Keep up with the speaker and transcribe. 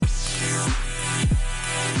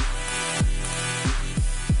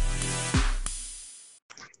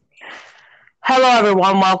Hello,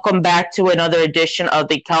 everyone. Welcome back to another edition of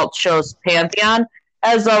the Celt Shows Pantheon.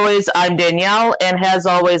 As always, I'm Danielle, and as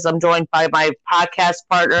always, I'm joined by my podcast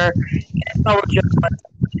partner, fellow journalist.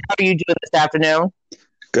 How are you doing this afternoon?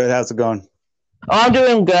 Good. How's it going? Oh, I'm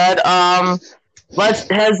doing good. Let's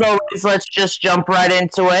just jump right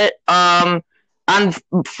into it. On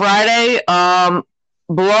Friday,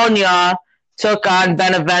 Bologna took on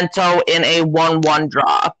Benevento in a 1-1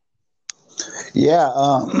 draw.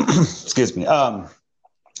 Yeah. Excuse me.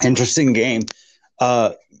 Interesting game.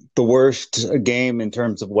 The worst game in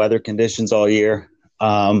terms of weather conditions all year.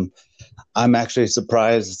 I'm actually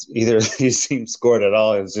surprised either of these teams scored at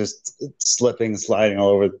all. It was just slipping, sliding all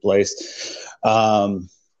over the place. Sorry,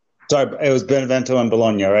 it was Benevento and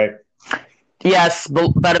Bologna, right? Yes,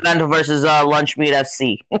 Benevento versus Lunchmeat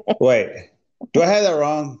FC. Wait, do I have that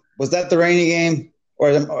wrong? Was that the rainy game?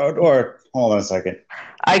 Or hold on a second.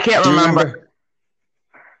 I can't remember.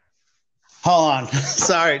 Hold on.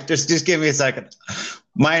 Sorry, just give me a second.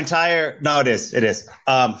 No, it is.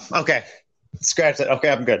 Okay. Scratch that. Okay,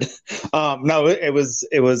 I'm good. No, it was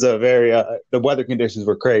a very the weather conditions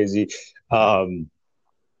were crazy.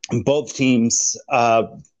 Both teams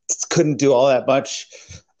couldn't do all that much,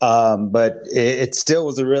 but it still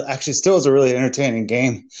was a really entertaining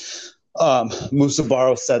game. Musa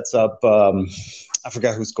Barrow sets up. I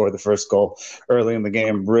forgot who scored the first goal early in the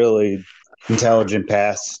game. Really intelligent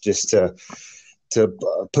pass, just to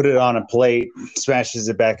put it on a plate, smashes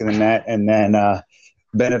it back in the net, and then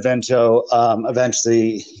Benevento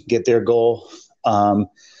eventually get their goal,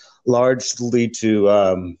 largely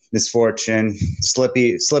to misfortune.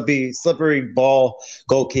 Slippery ball.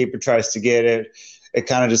 Goalkeeper tries to get it. It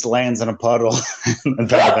kind of just lands in a puddle, and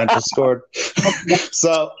Benevento scored.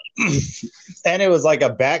 So, and it was like a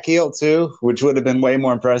back heel too, which would have been way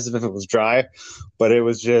more impressive if it was dry. But it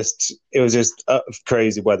was just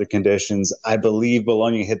crazy weather conditions. I believe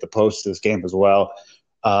Bologna hit the post this game as well.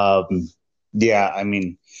 Yeah, I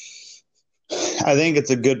mean, I think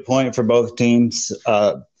it's a good point for both teams.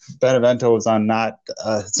 Benevento was on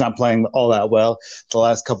it's not playing all that well the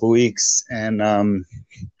last couple of weeks, and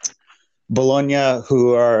Bologna,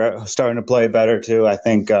 who are starting to play better too. I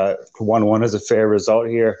think 1-1 is a fair result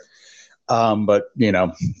here, but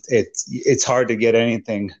it's hard to get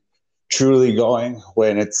anything truly going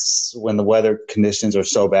when the weather conditions are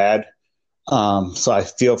so bad. So I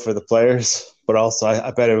feel for the players. But also,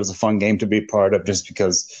 I bet it was a fun game to be part of just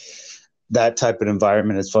because that type of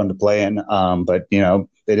environment is fun to play in. But,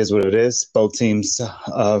 it is what it is. Both teams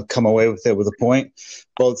come away with it with a point.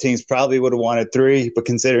 Both teams probably would have wanted 3, but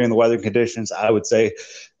considering the weather conditions, I would say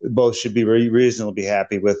both should be reasonably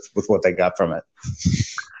happy with what they got from it.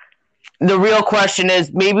 The real question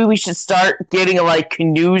is maybe we should start getting like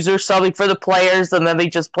canoes or something for the players, and then they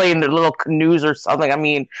just play in their little canoes or something. I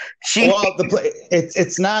mean,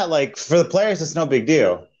 it's not like for the players, it's no big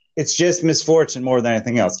deal. It's just misfortune more than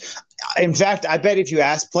anything else. In fact, I bet if you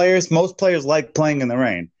ask players, most players like playing in the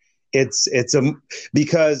rain.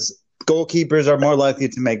 Because goalkeepers are more likely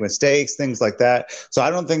to make mistakes, things like that. So I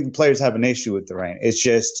don't think the players have an issue with the rain. It's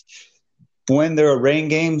just when there are rain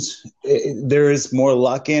games, there is more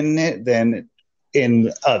luck in it than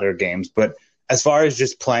in other games. But as far as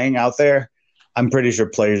just playing out there, I'm pretty sure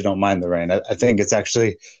players don't mind the rain. I think it's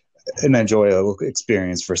actually an enjoyable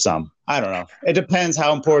experience for some. I don't know. It depends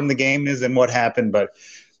how important the game is and what happened, but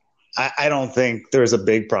I don't think there's a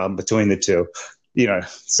big problem between the two,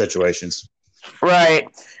 situations. Right.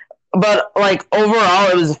 But overall,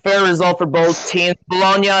 it was a fair result for both teams.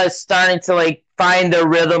 Bologna is starting to find their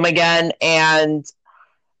rhythm again, and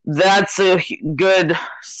that's a good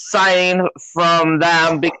sign from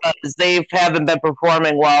them because they haven't been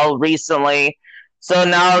performing well recently. So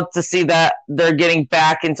now to see that they're getting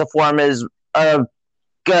back into form is a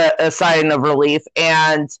sign of relief.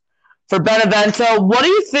 And for Benevento, what do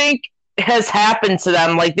you think has happened to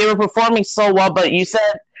them? They were performing so well, but you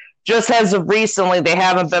said just as of recently, they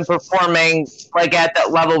haven't been performing at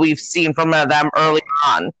that level we've seen from them early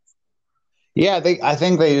on. Yeah, I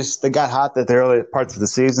think they got hot at the early parts of the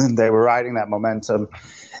season. They were riding that momentum.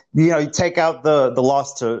 You take out the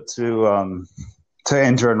loss to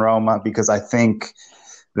Inter and Roma because I think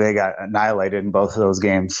they got annihilated in both of those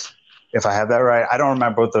games. If I have that right, I don't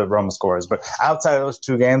remember what the Roma score is, but outside of those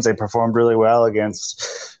 2 games, they performed really well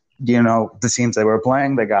against the teams they were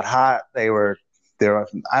playing. They got hot. They were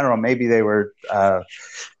I don't know, maybe they were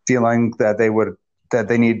feeling that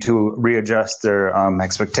they need to readjust their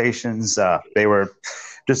expectations. They were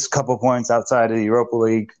just a couple points outside of the Europa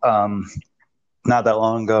League not that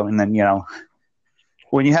long ago. And then,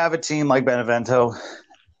 when you have a team like Benevento,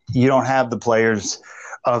 you don't have the players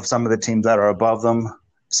of some of the teams that are above them.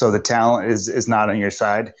 So the talent is not on your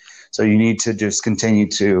side. So you need to just continue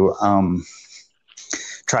to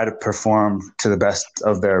try to perform to the best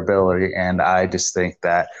of their ability. And I just think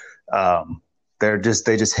that they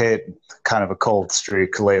just hit kind of a cold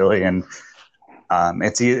streak lately, and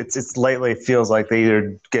it's lately feels like they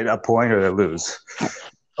either get a point or they lose.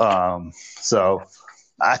 So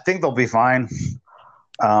I think they'll be fine.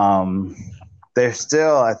 They're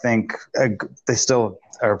still, I think, they still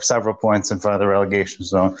are several points in front of the relegation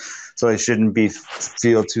zone, so they shouldn't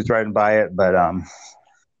feel too threatened by it. But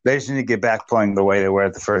they just need to get back playing the way they were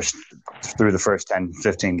through the first 10,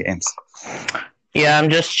 15 games. Yeah, I'm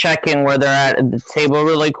just checking where they're at in the table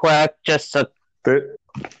really quick. Just to... They're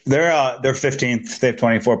 15th. They have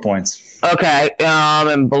 24 points. Okay,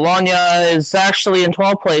 and Bologna is actually in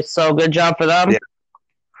 12th place, so good job for them.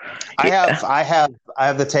 Yeah. I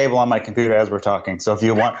have the table on my computer as we're talking. So if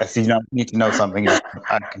you need to know something, I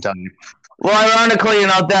can tell you. Well, ironically,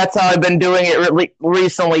 that's how I've been doing it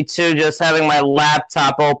recently too. Just having my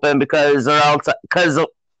laptop open because I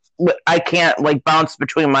can't bounce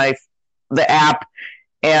between the app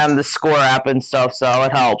and the score app and stuff, so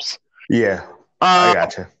it helps. Yeah, I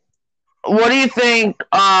gotcha. What do you think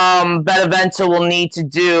Benevento will need to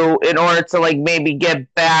do in order to maybe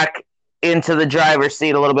get back into the driver's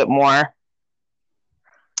seat a little bit more?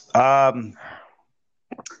 I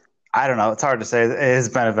don't know. It's hard to say. It is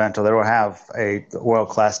Benevento. They don't have a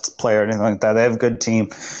world-class player or anything like that. They have a good team.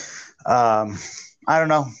 I don't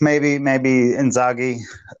know. Maybe Inzaghi,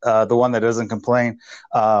 the one that doesn't complain,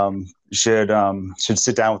 should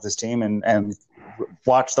sit down with his team and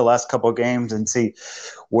watch the last couple of games and see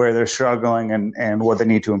where they're struggling and what they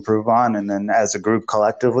need to improve on, and then as a group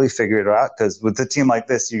collectively figure it out. Because with a team like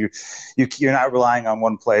this, you're not relying on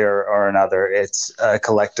one player or another. It's a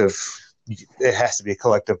collective. It has to be a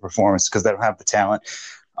collective performance because they don't have the talent.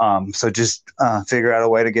 So just figure out a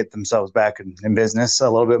way to get themselves back in business a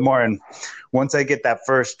little bit more. And once they get that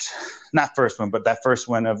first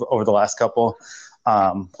win over the last couple,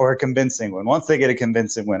 or a convincing win. Once they get a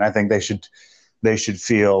convincing win, I think they should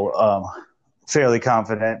feel fairly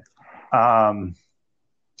confident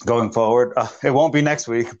going forward. It won't be next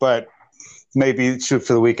week, but maybe shoot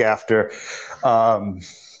for the week after, and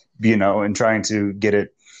trying to get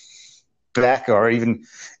it back, or even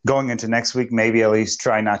going into next week, maybe at least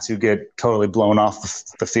try not to get totally blown off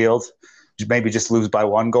the field. Maybe just lose by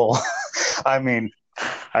one goal. I mean,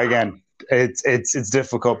 again, it's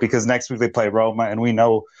difficult because next week they play Roma, and we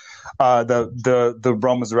know the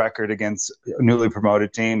Roma's record against a newly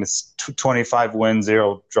promoted team is 25 wins,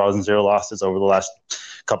 0 draws, and 0 losses over the last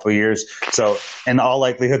couple of years. So, in all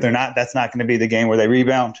likelihood, that's not going to be the game where they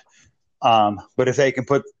rebound. But if they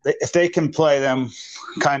can play them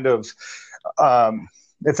kind of,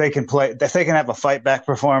 if they can have a fight back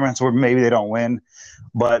performance where maybe they don't win,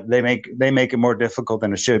 but they make it more difficult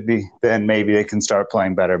than it should be, then maybe they can start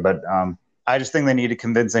playing better. But I just think they need a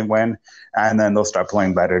convincing win, and then they'll start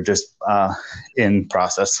playing better just in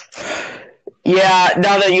process. Yeah,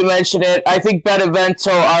 now that you mention it, I think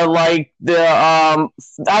Benevento are like I'm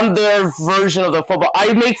their version of the football.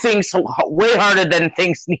 I make things way harder than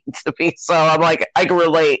things need to be, so I'm like, I can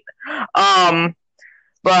relate.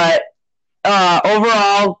 But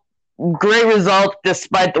overall, great result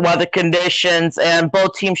despite the weather conditions, and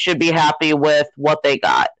both teams should be happy with what they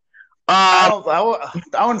got. I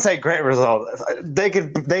wouldn't say great result. They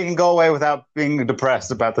can go away without being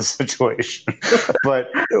depressed about the situation. But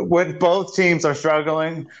when both teams are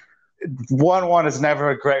struggling, 1-1 is never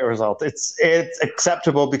a great result. It's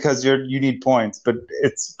acceptable because you need points, but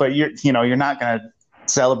you're not going to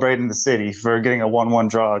celebrate in the city for getting a 1-1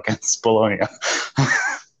 draw against Bologna.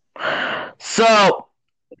 So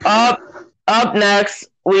up next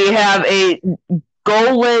we have a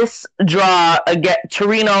goalless draw against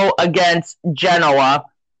Torino against Genoa.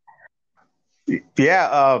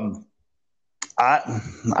 Yeah, I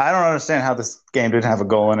don't understand how this game didn't have a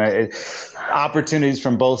goal in it. Opportunities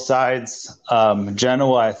from both sides.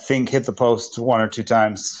 Genoa, I think, hit the post 1 or 2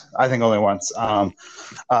 times. I think only once.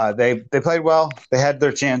 They played well. They had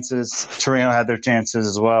their chances. Torino had their chances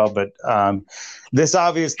as well. But this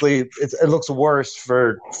obviously it looks worse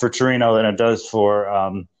for Torino than it does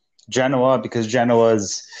for Genoa, because Genoa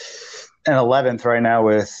is in 11th right now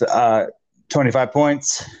with 25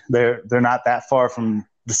 points. They're not that far from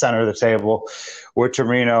the center of the table, where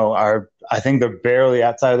Torino I think they're barely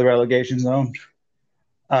outside of the relegation zone.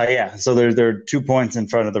 So they're 2 points in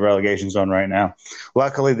front of the relegation zone right now.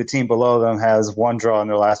 Luckily, the team below them has 1 draw in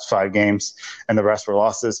their last 5 games, and the rest were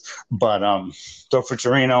losses. But so for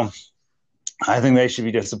Torino, I think they should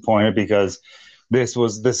be disappointed, because this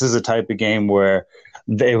is a type of game where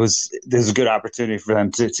there's a good opportunity for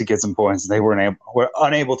them to get some points. They were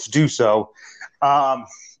unable to do so. And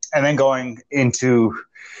then going into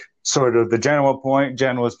sort of the Genoa point,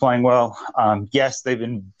 Genoa is playing well. Yes, they've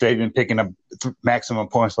been picking up maximum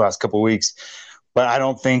points the last couple of weeks, but I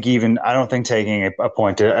don't think taking a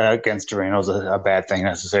point against Torino is a bad thing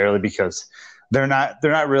necessarily, because they're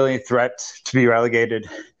not really a threat to be relegated.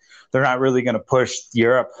 They're not really going to push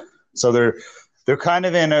Europe, so they're kind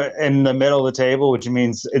of in the middle of the table, which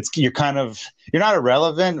means you're not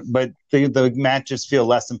irrelevant, but the matches feel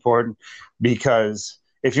less important, because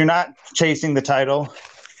if you're not chasing the title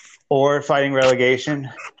or fighting relegation,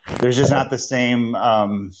 there's just not the same.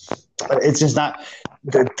 It's just not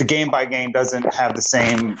the game by game doesn't have the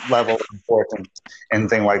same level of importance and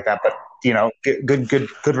thing like that. But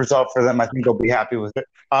good result for them. I think they'll be happy with it.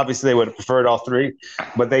 Obviously, they would have preferred all three,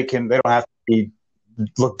 but they don't have to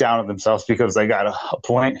look down at themselves because they got a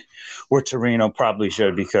point where Torino probably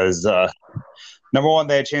should, because number one,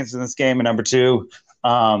 they had chances in this game, and number two,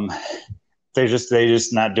 they're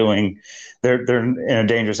just not doing. They're in a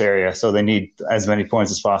dangerous area, so they need as many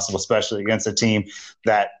points as possible, especially against a team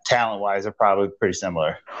that talent-wise are probably pretty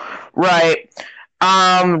similar. Right.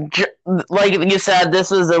 Like you said,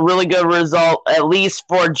 this is a really good result, at least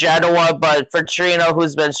for Genoa, but for Torino,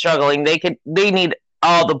 who's been struggling, they need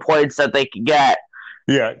all the points that they can get.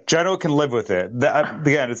 Yeah, Genoa can live with it.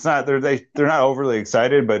 Again, it's not they're not overly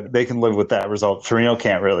excited, but they can live with that result. Torino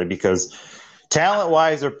can't really, because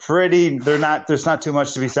talent-wise, there's not too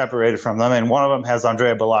much to be separated from them, and one of them has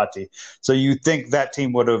Andrea Bellotti. So you think that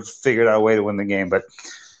team would have figured out a way to win the game, but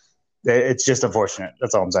it's just unfortunate.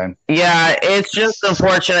 That's all I'm saying. Yeah, it's just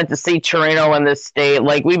unfortunate to see Torino in this state.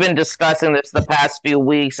 Like, we've been discussing this the past few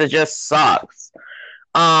weeks. It just sucks.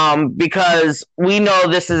 Because we know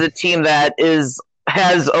this is a team that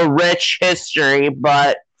has a rich history,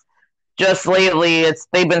 but just lately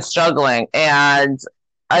they've been struggling. And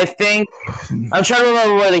I think I'm trying to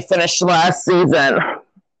remember where they finished last season.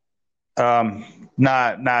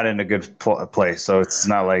 Not in a good place. So it's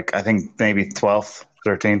not like, I think maybe 12th,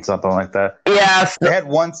 13th, something like that. Yeah, they had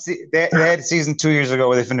they had a season 2 years ago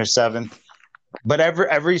where they finished 7th. But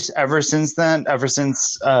ever since then, over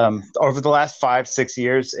the last 5-6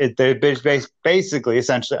 years, they've basically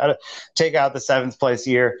essentially take out the 7th place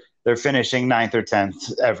year, they're finishing 9th or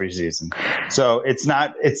 10th every season. So it's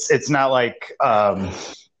not like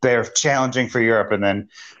they're challenging for Europe and then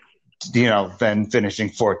finishing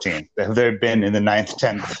 14th. They've been in the 9th,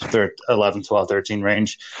 10th, 11th, 12th, 13th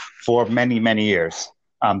range for many, many years.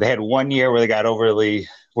 They had 1 year where they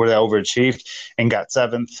overachieved and got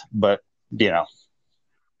 7th, but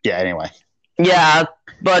anyway. Yeah,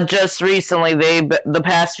 but just recently, the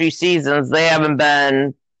past few seasons, they haven't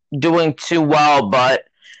been doing too well,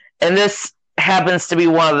 and this happens to be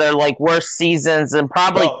one of their worst seasons in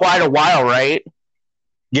probably quite a while, right?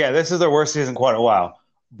 Yeah, this is their worst season in quite a while.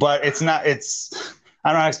 But I don't know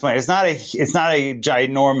how to explain it. It's not a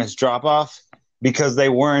ginormous drop off, because they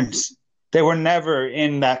were never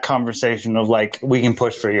in that conversation of we can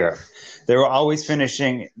push for Europe. They were always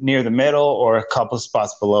finishing near the middle or a couple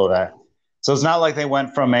spots below that. So it's not like they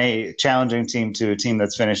went from a challenging team to a team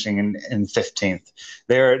that's finishing in 15th.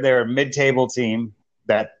 They're a mid-table team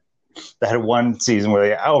that had one season where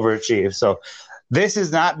they overachieved. So this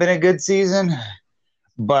has not been a good season,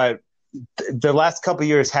 but the last couple of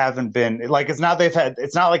years haven't been it's not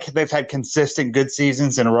like they've had consistent good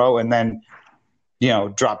seasons in a row and then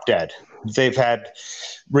drop dead. They've had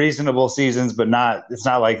reasonable seasons, but it's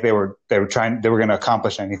not like they were going to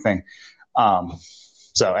accomplish anything.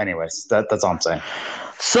 So anyways, that's all I'm saying.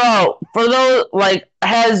 So for those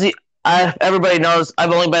everybody knows,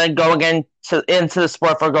 I've only been going into the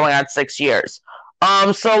sport for going on 6 years.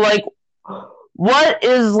 So what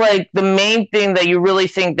is the main thing that you really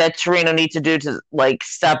think that Torino need to do to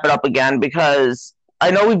step it up again? Because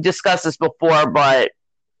I know we've discussed this before, but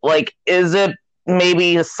is it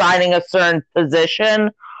maybe assigning a certain position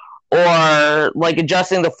or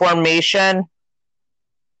adjusting the formation?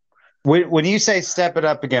 When you say step it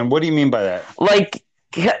up again, what do you mean by that?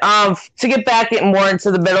 To get back more into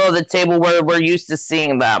the middle of the table where we're used to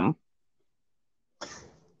seeing them.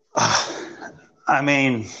 I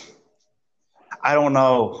mean, I don't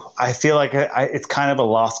know. I feel like it's kind of a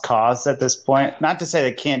lost cause at this point. Not to say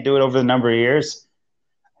they can't do it over the number of years,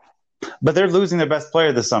 but they're losing their best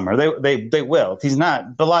player this summer. They will.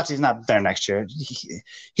 Bellotti's not there next year.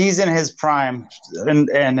 He's in his prime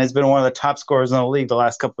and has been one of the top scorers in the league the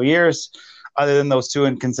last couple of years, other than those 2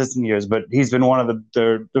 inconsistent years. But he's been one of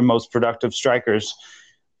the most productive strikers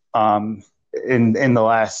in the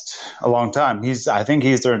last a long time. I think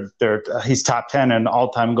he's top 10 in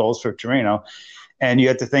all-time goals for Torino. And you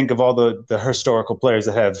have to think of all the historical players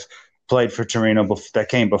that have played for Torino that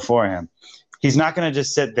came before him. He's not going to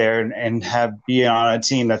just sit there and be on a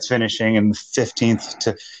team that's finishing in the 15th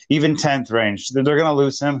to even 10th range. They're going to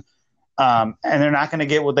lose him, and they're not going to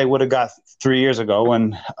get what they would have got 3 years ago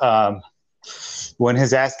when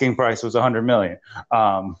his asking price was $100 million.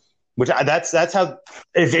 That's how.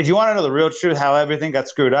 If you want to know the real truth, how everything got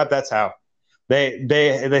screwed up, that's how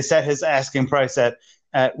they set his asking price at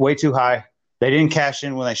way too high. They didn't cash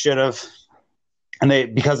in when they should have.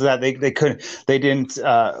 And because of that,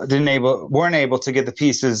 weren't able to get the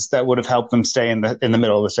pieces that would have helped them stay in the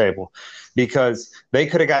middle of the table, because they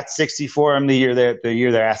could have got 60 for him the year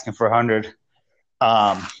they're asking for 100,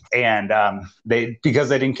 because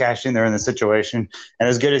they didn't cash in, they're in the situation. And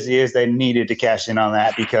as good as he is, they needed to cash in on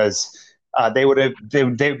that, because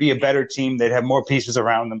they'd be a better team. They'd have more pieces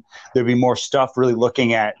around them. There'd be more stuff really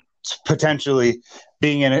looking at potentially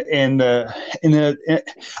being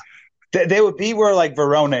they would be where like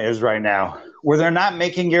Verona is right now, where they're not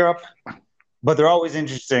making Europe, but they're always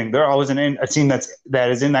interesting. They're always a team that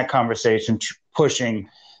is in that conversation, pushing,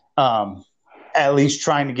 at least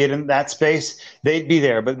trying to get in that space. They'd be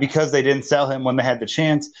there, but because they didn't sell him when they had the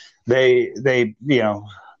chance, they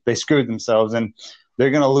screwed themselves, and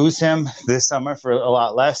they're going to lose him this summer for a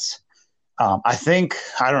lot less. I don't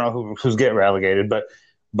know who's getting relegated, but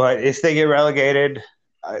if they get relegated,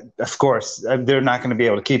 of course, they're not going to be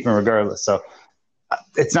able to keep him regardless. So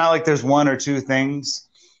it's not like there's one or two things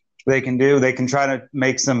they can do. They can try to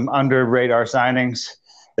make some under radar signings.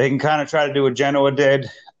 They can kind of try to do what Genoa did.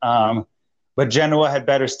 But Genoa had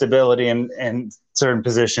better stability in certain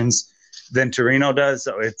positions than Torino does.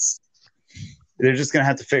 So they're just going to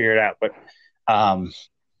have to figure it out. But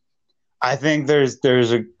I think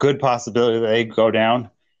there's a good possibility that they go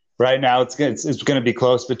down. Right now, it's going to be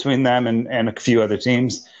close between them and a few other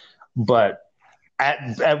teams. But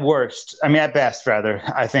at best,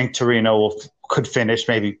 I think Torino could finish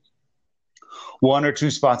maybe one or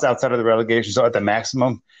two spots outside of the relegation, so at the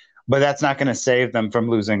maximum. But that's not going to save them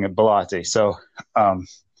from losing at Belotti. So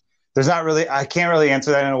there's not really – I can't really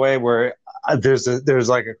answer that in a way where there's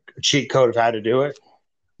like a cheat code of how to do it.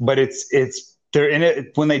 But it's they're in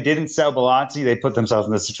it. When they didn't sell Belotti, they put themselves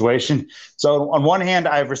in this situation. So on one hand,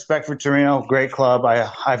 I have respect for Torino, great club. I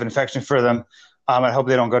have an affection for them. I hope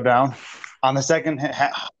they don't go down. On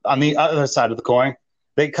the other side of the coin,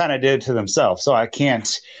 they kind of did it to themselves. So I'm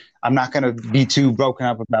not going to be too broken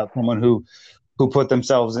up about someone who put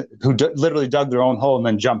themselves, literally dug their own hole and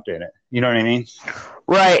then jumped in it. You know what I mean?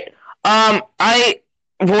 Right. I've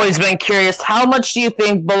always been curious. How much do you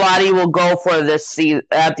think Belotti will go for this season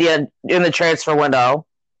at the end in the transfer window?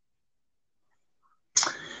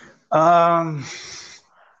 I'd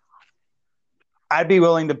be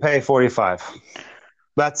willing to pay 45.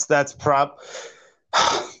 That's I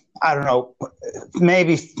don't know,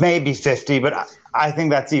 maybe 50, but I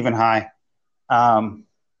think that's even high. I'm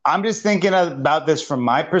just thinking about this from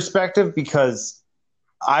my perspective because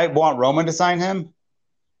I want Roma to sign him.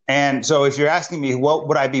 And so if you're asking me what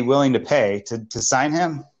would I be willing to pay to sign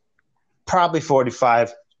him, probably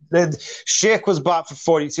 45. Schick was bought for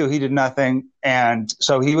 42. He did nothing. And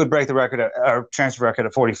so he would break the record, or transfer record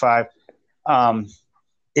at 45.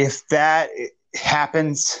 If that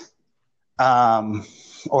happens,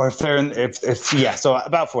 or if they're so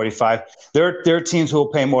about 45. There are teams who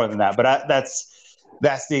will pay more than that, but that's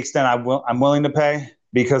the extent I'm willing to pay,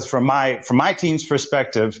 because from my team's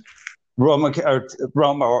perspective, Roma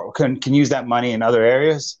can use that money in other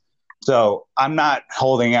areas. So I'm not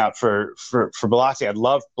holding out for Belotti. I'd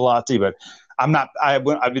love Belotti, but I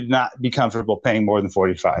would not be comfortable paying more than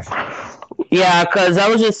 45. Yeah, because I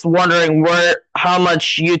was just wondering how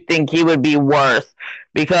much you think he would be worth,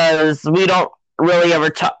 because we don't really ever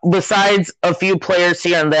talk, besides a few players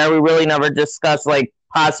here and there, we really never discuss like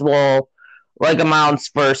possible like amounts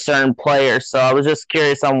for certain players. So I was just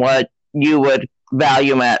curious on what you would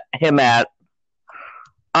value him at.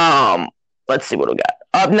 Let's see what we got.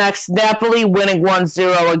 Up next, Napoli winning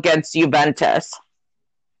 1-0 against Juventus.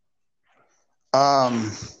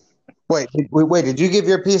 Wait, did you give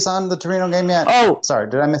your piece on the Torino game yet? Oh, sorry,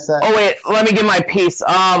 did I miss that? Oh wait, let me give my piece.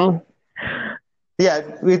 Yeah,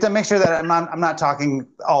 we have to make sure that I'm not talking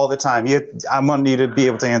all the time. I want you to be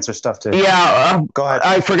able to answer stuff too. Yeah, go ahead.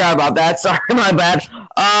 I forgot about that. Sorry, my bad.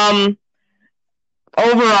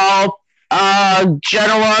 Overall,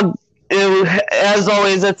 Genoa, as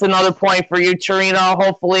always, it's another point for you, Torino.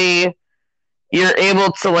 Hopefully, you're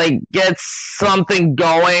able to like get something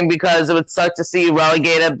going, because it would suck to see you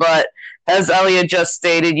relegated. But as Elliot just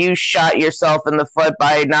stated, you shot yourself in the foot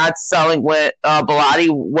by not selling with Belotti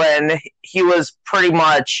when he was pretty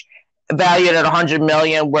much valued at 100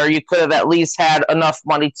 million, where you could have at least had enough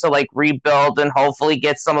money to like rebuild and hopefully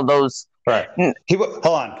get some of those. Right. Hold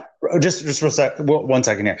on. Just for a sec, 1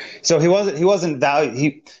 second here. So he wasn't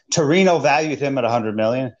valued. Torino valued him at 100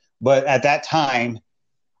 million, but at that time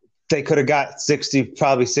they could have got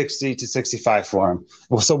probably 60 to 65 for him.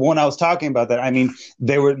 So when I was talking about that, I mean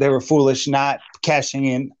they were foolish not cashing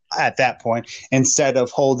in at that point instead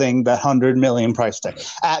of holding the 100 million price tag.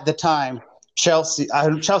 At the time, Chelsea's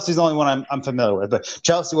the only one I'm familiar with, but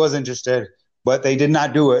Chelsea was interested, but they did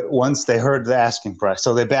not do it once they heard the asking price,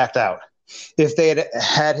 so they backed out. If they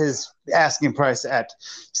had his asking price at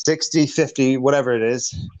 60, 50, whatever it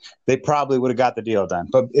is, they probably would have got the deal done.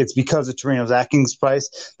 But it's because of Torino's asking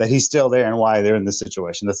price that he's still there and why they're in this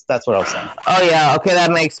situation. That's what I was saying. Oh, yeah. Okay,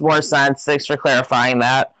 that makes more sense. Thanks for clarifying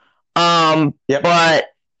that. Yep. But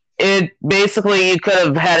it basically, you could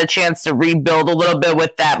have had a chance to rebuild a little bit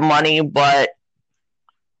with that money, but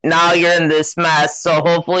now you're in this mess. So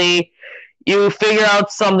hopefully you figure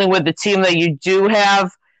out something with the team that you do have.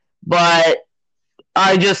 But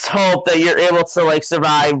I just hope that you're able to like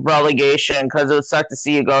survive relegation, because it would suck to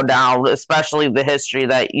see you go down, especially the history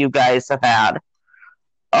that you guys have had.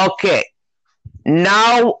 Okay,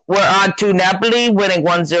 now we're on to Napoli winning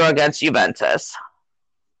 1-0 against Juventus.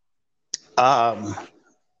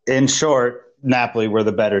 In short, Napoli were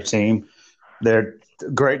the better team. Their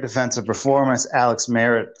great defensive performance. Alex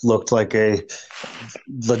Merritt looked like a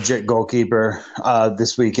legit goalkeeper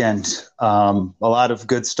this weekend. A lot of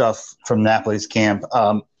good stuff from Napoli's camp.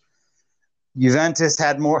 Juventus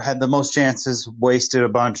had the most chances, wasted a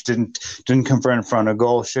bunch, didn't convert in front of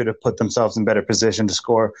goal, should have put themselves in better position to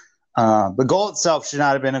score. The goal itself should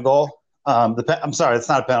not have been a goal. I'm sorry, it's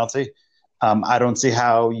not a penalty. I don't see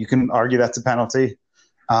how you can argue that's a penalty.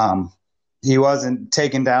 He wasn't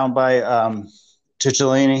taken down by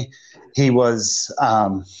Cicciolini. He was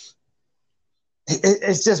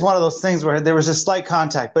it's just one of those things where there was a slight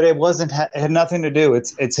contact, but it had nothing to do.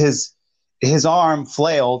 It's his arm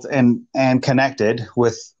flailed and connected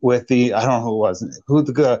with the, I don't know who it was,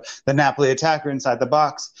 the Napoli attacker inside the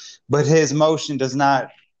box, but his motion does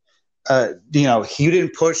not he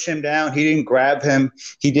didn't push him down, he didn't grab him,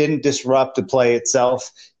 he didn't disrupt the play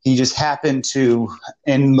itself. He just happened to,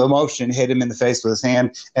 in the motion, hit him in the face with his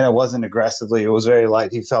hand, and it wasn't aggressively. It was very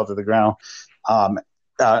light. He fell to the ground.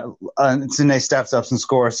 Sine steps up and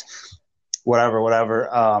scores, whatever.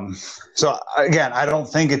 So, again, I don't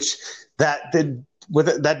think that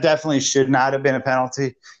definitely should not have been a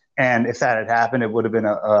penalty. And if that had happened, it would have been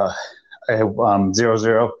a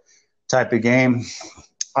 0-0 type of game.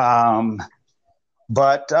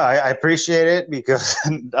 But I appreciate it because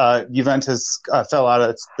Juventus fell out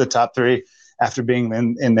of the top three after being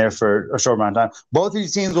in there for a short amount of time. Both of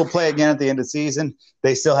these teams will play again at the end of the season.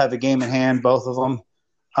 They still have a game in hand, both of them.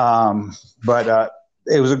 But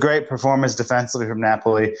it was a great performance defensively from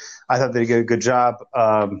Napoli. I thought they did a good job.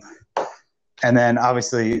 And then,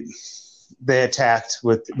 obviously, they attacked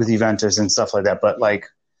with Juventus and stuff like that. But,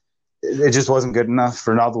 it just wasn't good enough.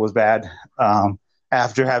 Ronaldo was bad.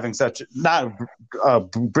 After having such not a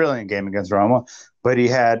brilliant game against Roma, but he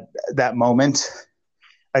had that moment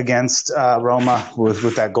against Roma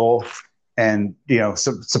with that goal, and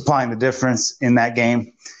supplying the difference in that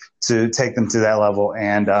game to take them to that level,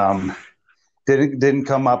 and didn't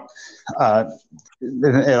come up at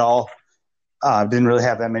all. Didn't really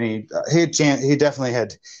have that many. He definitely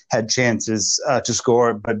had chances to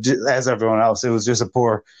score, but as everyone else, it was just a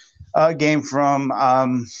poor game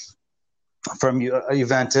from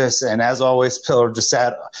Juventus, and as always, Pillar just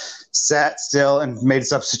sat still and made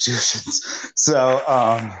substitutions. So,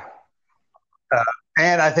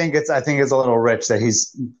 and I think it's a little rich that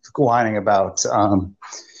he's whining about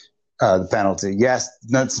the penalty. Yes,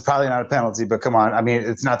 that's probably not a penalty, but come on, I mean,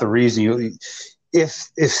 it's not the reason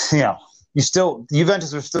Juventus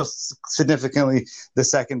are still significantly the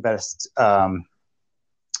second best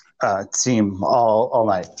team all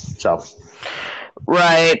night. So.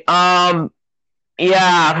 Right.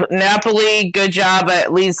 Yeah, Napoli, good job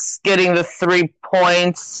at least getting the 3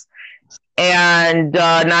 points and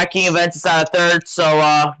knocking Juventus out of third. So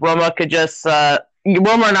Roma could just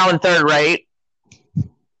Roma are now in third, right?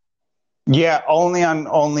 Yeah, only on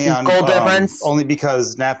goal difference. Only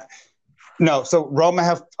because No, so Roma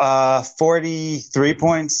have 43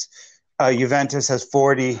 points. Juventus has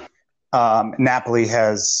 40. Napoli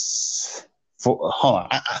has. Hold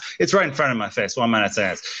on. It's right in front of my face. Why am I not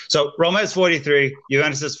saying this? So Roma has 43.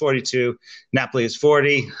 Juventus has 42. Napoli is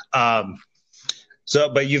 40. But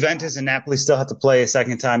Juventus and Napoli still have to play a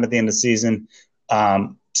second time at the end of the season.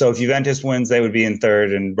 So So if Juventus wins, they would be in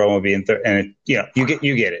third, and Roma would be in third. And you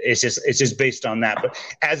get it. It's just based on that. But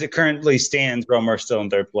as it currently stands, Roma are still in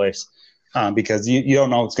third place because you don't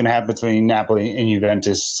know what's going to happen between Napoli and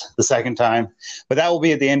Juventus the second time. But that will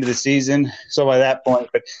be at the end of the season. So by that point,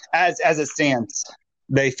 but as it stands,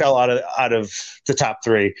 they fell out of the top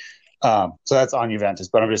three. So that's on Juventus.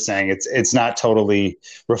 But I'm just saying it's not totally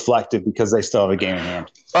reflective because they still have a game in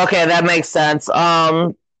hand. Okay, that makes sense.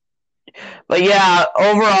 But yeah,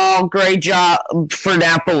 overall, great job for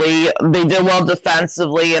Napoli. They did well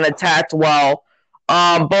defensively and attacked well.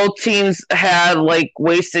 Both teams had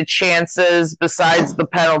wasted chances besides the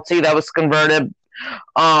penalty that was converted.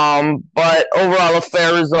 But overall, a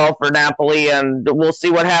fair result for Napoli, and we'll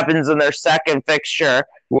see what happens in their second fixture.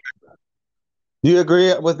 Do you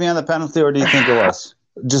agree with me on the penalty, or do you think it was?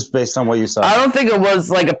 Just based on what you saw. I don't think it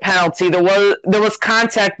was a penalty. There was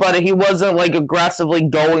contact, but he wasn't aggressively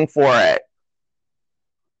going for it.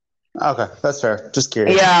 Okay, that's fair. Just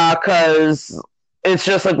curious. Yeah, because it's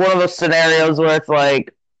just one of those scenarios where it's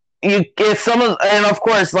and of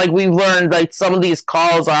course, we've learned some of these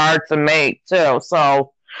calls are hard to make too.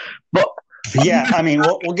 So, but yeah, I mean,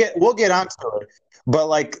 we'll get onto it,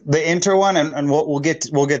 but the Inter one, and we'll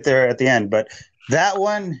get there at the end, but that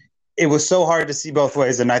one. It was so hard to see both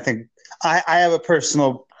ways, and I think I have a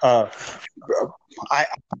personal. I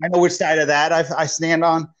know which side of that I stand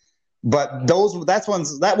on, but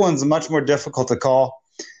that one's much more difficult to call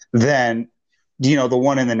than the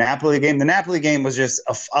one in the Napoli game. The Napoli game was just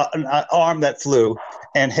an arm that flew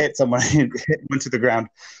and hit someone, went to the ground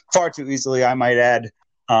far too easily, I might add.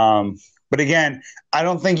 But again, I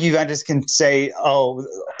don't think Juventus can say, "Oh,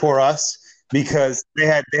 poor us," because they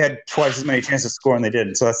had twice as many chances to score and they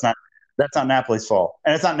didn't. So that's not Napoli's fault,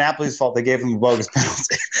 and it's not Napoli's fault they gave him a bogus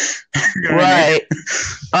penalty. Right.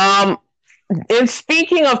 And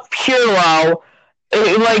speaking of Pirlo,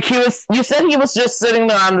 you said he was just sitting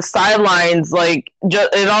there on the sidelines, and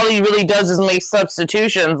all he really does is make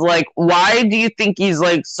substitutions. Why do you think he's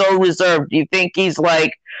so reserved? Do you think he's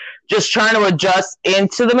just trying to adjust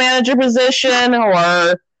into the manager position,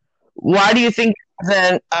 or why do you think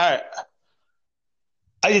that?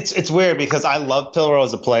 It's weird because I love Pirlo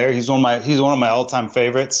as a player. He's one of my all-time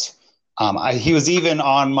favorites. He was even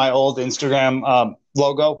on my old Instagram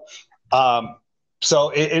logo.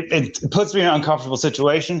 So it puts me in an uncomfortable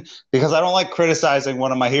situation because I don't like criticizing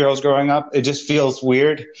one of my heroes growing up. It just feels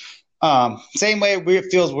weird. Same way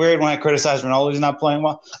it feels weird when I criticize Ronaldo. He's not playing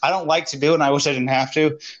well. I don't like to do it, and I wish I didn't have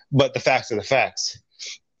to. But the facts are the facts.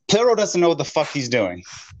 Pirlo doesn't know what the fuck he's doing.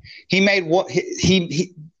 He made what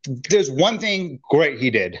he there's one thing great he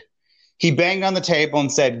did. He banged on the table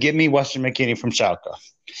and said, "Give me Weston McKennie from Schalke."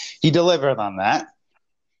 He delivered on that.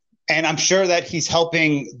 And I'm sure that he's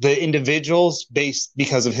helping the individuals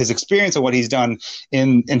because of his experience and what he's done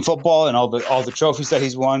in football and all the trophies that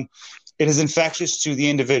he's won. It is infectious to the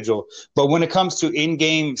individual. But when it comes to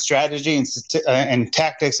in-game strategy and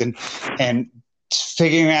tactics and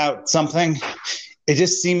figuring out something, it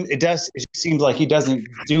just seems like he doesn't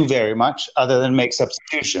do very much other than make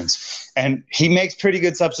substitutions, and he makes pretty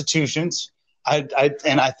good substitutions. I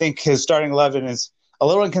think his starting 11 is a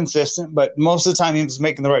little inconsistent, but most of the time he's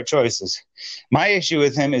making the right choices. My issue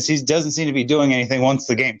with him is he doesn't seem to be doing anything once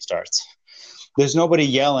the game starts. There's nobody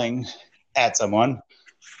yelling at someone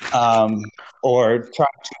or trying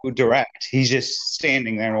to direct. He's just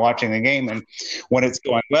standing there and watching the game. And when it's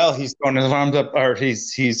going well, he's throwing his arms up, or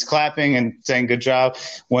he's clapping and saying good job.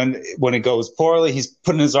 When it goes poorly, he's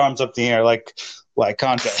putting his arms up in the air like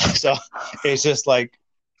Conte. So it's just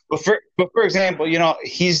but for example,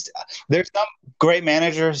 there's some great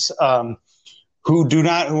managers who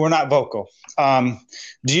are not vocal. Do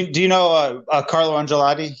you know Carlo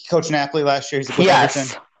Ancelotti? He coached Napoli last year. He's with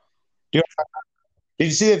Everton. Did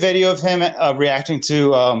you see the video of him reacting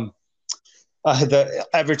to the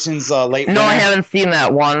Everton's late? No, I haven't seen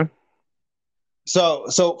that one. So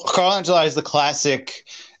Carlo Ancelotti is the classic,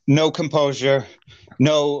 no composure,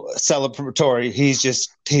 no celebratory. He's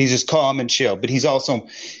just calm and chill. But he's also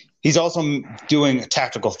doing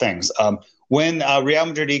tactical things. When Real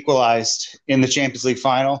Madrid equalized in the Champions League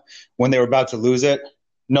final, when they were about to lose it,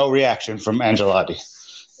 no reaction from Ancelotti.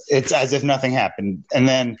 It's as if nothing happened. And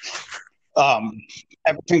then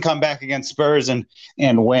Everton come back against Spurs and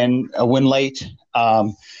win late.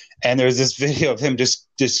 And there's this video of him just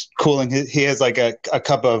cooling. He has a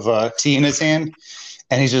cup of tea in his hand,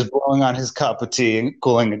 and he's just blowing on his cup of tea and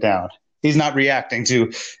cooling it down. He's not reacting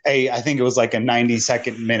to I think it was a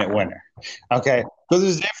 92nd minute winner. Okay. So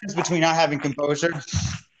there's a difference between not having composure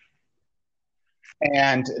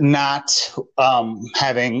and not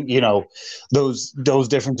having those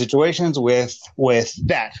different situations with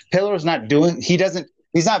that. Pillar's not doing.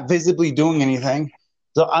 He's not visibly doing anything.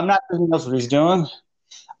 So I'm not sure he knows what he's doing,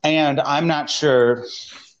 and I'm not sure.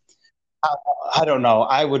 I don't know.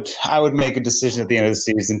 I would make a decision at the end of the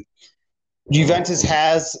season. Juventus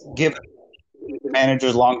has given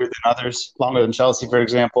managers longer than others, longer than Chelsea, for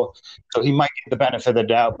example. So he might get the benefit of the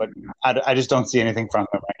doubt, but I just don't see anything from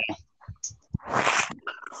him right now.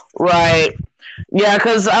 Right. Yeah,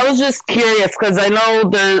 because I was just curious because I know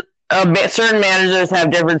there certain managers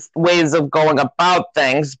have different ways of going about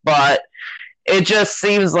things, but it just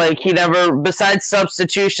seems like he never, besides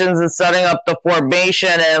substitutions and setting up the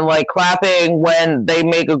formation and like clapping when they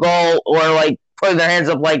make a goal or like putting their hands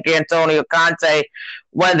up like Antonio Conte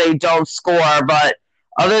when they don't score. But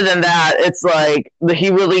other than that, it's like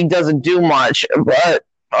he really doesn't do much. But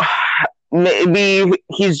maybe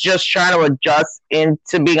he's just trying to adjust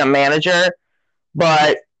into being a manager.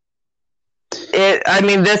 But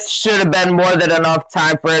this should have been more than enough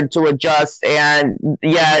time for him to adjust, and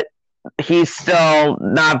yet he's still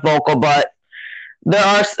not vocal. But there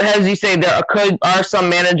are, as you say, are some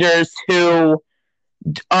managers who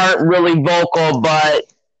aren't really vocal,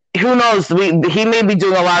 but who knows? He may be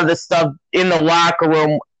doing a lot of this stuff in the locker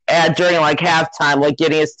room during like halftime, like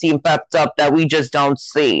getting his team pepped up that we just don't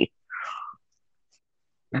see.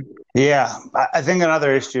 Yeah, I think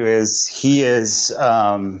another issue is he is.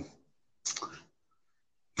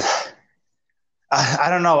 I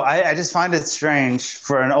don't know. I just find it strange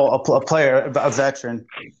for a player, a veteran,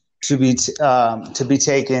 to be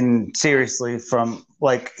taken seriously from,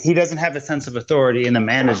 like, he doesn't have a sense of authority in the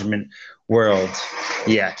management world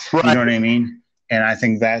yet. Right. You know what I mean? And I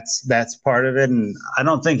think that's part of it. And I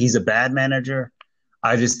don't think he's a bad manager.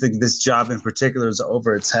 I just think this job in particular is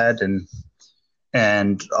over its head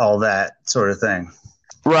and all that sort of thing.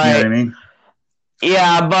 Right. You know what I mean?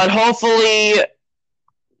 Yeah, but hopefully.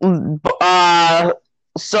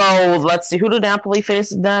 So let's see. Who do Napoli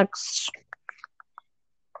face next?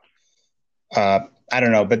 I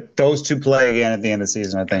don't know, but those two play again at the end of the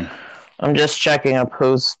season, I think. I'm just checking up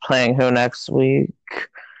who's playing who next week.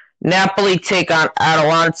 Napoli take on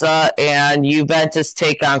Atalanta, and Juventus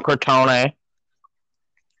take on Crotone.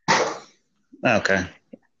 Okay.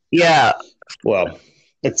 Yeah. Well,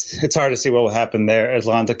 it's hard to see what will happen there.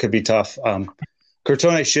 Atalanta could be tough.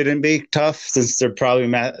 Crotone shouldn't be tough since they're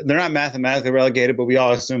not mathematically relegated, but we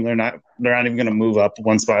all assume they're not even going to move up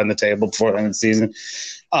one spot in the table before the end of the season.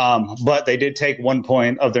 But they did take 1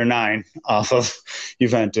 point of their 9 off of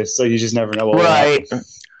Juventus, so you just never know what will happen.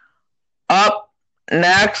 Up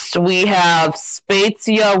next, we have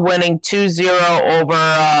Spezia winning 2-0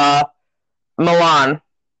 over Milan.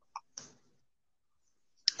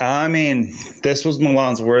 I mean, this was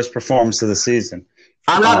Milan's worst performance of the season.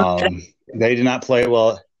 They did not play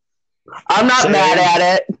well. I'm not mad at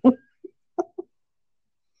it.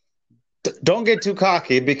 Don't get too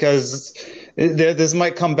cocky because this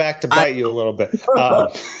might come back to bite you a little bit.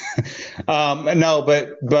 No,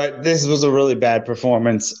 but this was a really bad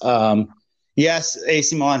performance. Yes,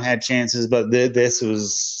 AC Milan had chances, but this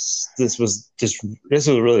was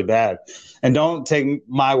really bad. And don't take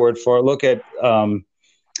my word for it. Look at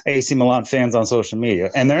AC Milan fans on social media,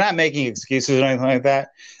 and they're not making excuses or anything like that.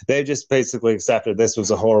 They just basically accepted this was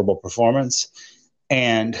a horrible performance.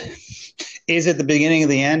 And is it the beginning of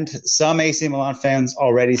the end? Some AC Milan fans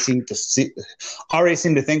already seem to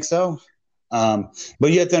think so.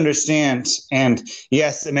 But you have to understand, and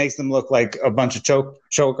yes, it makes them look like a bunch of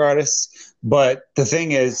choke artists. But the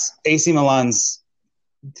thing is, AC Milan's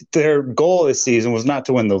their goal this season was not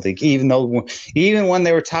to win the league, even when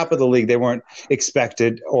they were top of the league, they weren't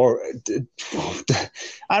expected, or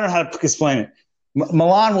I don't know how to explain it.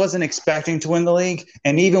 Milan wasn't expecting to win the league,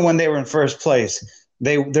 and even when they were in first place,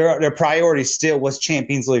 their priority still was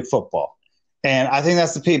Champions League football. And I think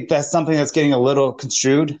that's something that's getting a little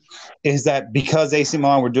construed, is that because AC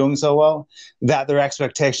Milan were doing so well, that their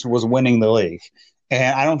expectation was winning the league,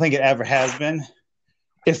 and I don't think it ever has been.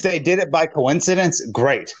 If they did it by coincidence,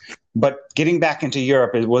 great. But getting back into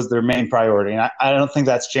Europe was their main priority, and I don't think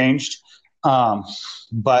that's changed.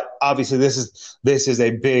 But obviously, this is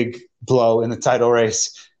a big blow in the title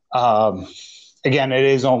race. Again, it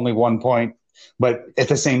is only 1 point, but at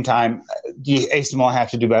the same time, AC Milan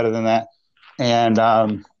have to do better than that.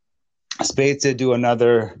 And Spezia do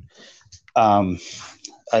another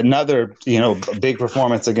big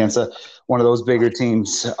performance against one of those bigger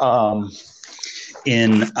teams.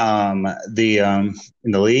 In the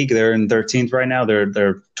league, they're in 13th right now.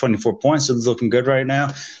 They're 24 points, so it's looking good right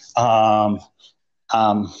now.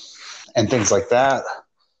 And things like that.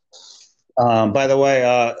 By the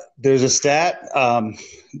way, there's a stat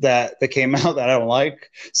that came out that I don't like.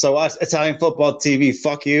 So watch Italian football TV.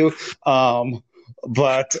 Fuck you.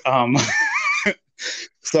 But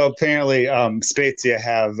so apparently Spezia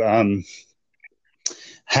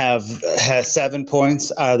has 7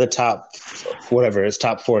 points out of the top, whatever it is,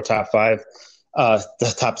 top 4, top 5,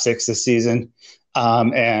 the top 6 this season,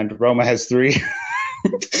 and Roma has 3,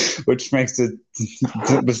 which makes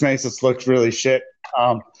us look really shit.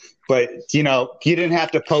 But you didn't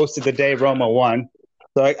have to post it the day Roma won,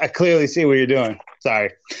 so I clearly see what you're doing.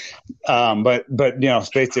 Sorry, but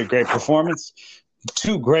Spezia, great performance.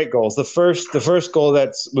 2 great goals. The first goal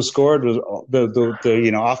that was scored was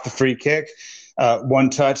the off the free kick. 1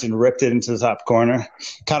 touch and ripped it into the top corner.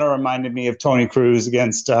 Kind of reminded me of Toni Kroos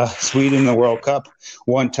against Sweden in the World Cup.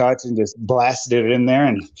 1 touch and just blasted it in there.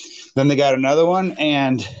 And then they got another one,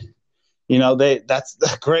 and that's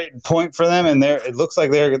a great point for them. And it looks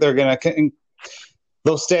like they'll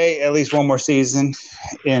stay at least one more season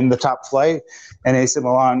in the top flight. And AC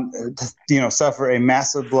Milan, suffer a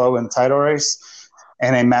massive blow in the title race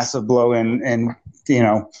and a massive blow in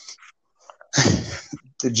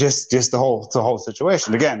just the whole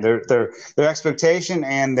situation. Again, their expectation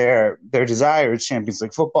and their desire is Champions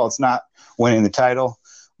League football. It's not winning the title,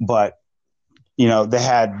 but they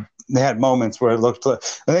had moments where it looked, and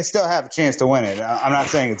they still have a chance to win it. I'm not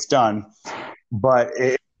saying it's done, but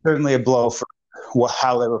it's certainly a blow for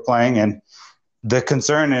how they were playing. And the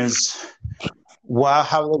concern is, how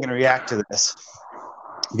are they going to react to this?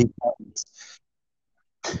 Because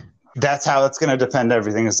that's how it's going to depend.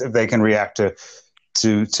 Everything is if they can react to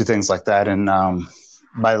things like that. And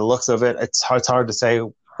by the looks of it, it's hard to say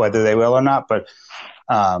whether they will or not. But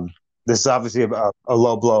this is obviously a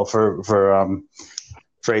low blow for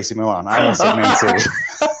AC Milan. I almost said Man City.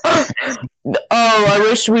 Oh, I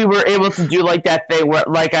wish we were able to do like that thing where,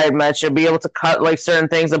 like I mentioned, be able to cut like certain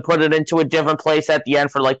things and put it into a different place at the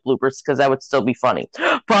end for like bloopers, because that would still be funny.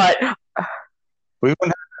 But we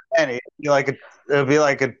wouldn't have any. It'd be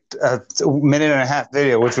like a minute and a half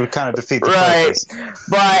video, which would kind of defeat the purpose.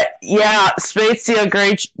 But yeah, Spezia,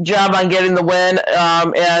 great job on getting the win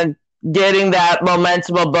and getting that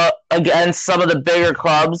momentum against some of the bigger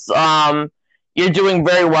clubs. You're doing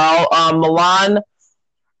very well. Milan,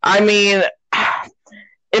 I mean,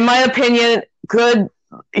 in my opinion, could,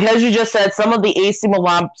 as you just said, some of the AC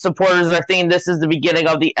Milan supporters are thinking this is the beginning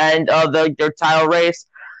of the end of their title race.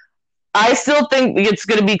 I still think it's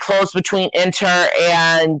going to be close between Inter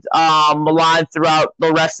and Milan throughout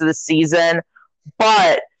the rest of the season,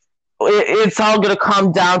 but it's all going to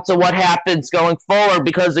come down to what happens going forward,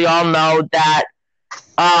 because we all know that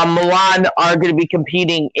Milan are going to be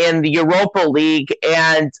competing in the Europa League,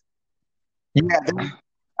 and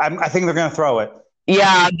I think they're going to throw it.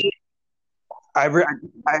 Yeah. I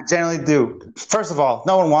generally do. First of all,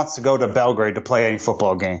 no one wants to go to Belgrade to play any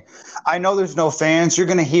football game. I know there's no fans. You're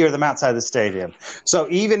going to hear them outside the stadium. So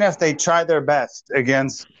even if they try their best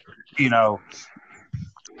against, try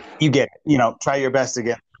your best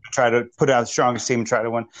again, try to put out the strongest team and try to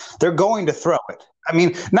win, they're going to throw it. I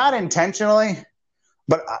mean, not intentionally,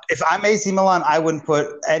 but if I'm AC Milan, I wouldn't put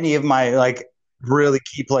any of my really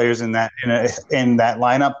key players in that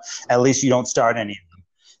lineup. At least you don't start any of them,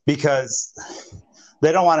 because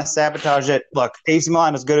they don't want to sabotage it. Look, AC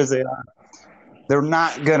Milan, as good as they are, they're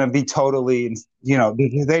not going to be totally,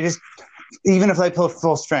 they just, even if they play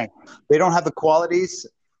full strength, they don't have the qualities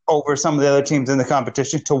over some of the other teams in the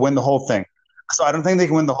competition to win the whole thing. So I don't think they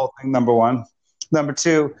can win the whole thing, number one. Number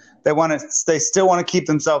two, they still want to keep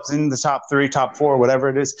themselves in the top 3, top 4, whatever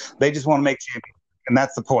it is. They just want to make champions, and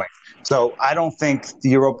that's the point. So I don't think the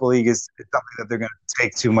Europa League is something that they're going to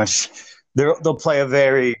take too much. They'll play a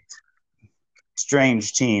very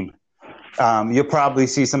strange team. You'll probably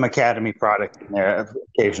see some academy product in there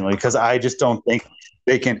occasionally, because I just don't think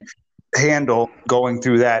they can handle going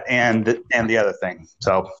through that and the other thing.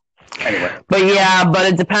 So anyway. But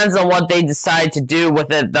it depends on what they decide to do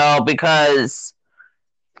with it, though, because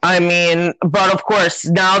but of course,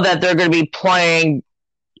 now that they're going to be playing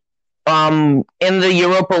in the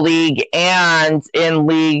Europa League and in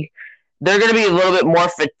League, they're going to be a little bit more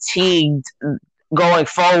fatigued going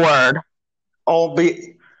forward.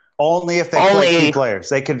 Only if they play key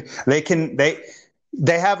players.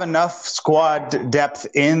 They have enough squad depth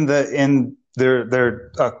in their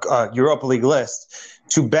Europa League list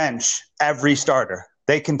to bench every starter.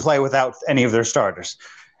 They can play without any of their starters.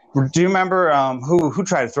 Do you remember who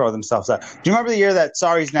tried to throw themselves out? Do you remember the year that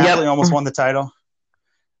Sarri's Napoli almost won the title?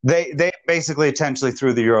 They basically intentionally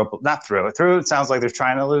threw the Europa, not threw it. Threw it sounds like they're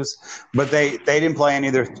trying to lose, but they didn't play any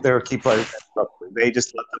of their key players. They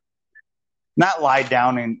just let them. not lie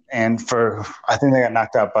down and for I think they got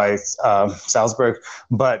knocked out by Salzburg,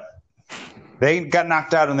 but they got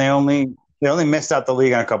knocked out and they only missed out the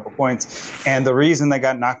league on a couple points. And the reason they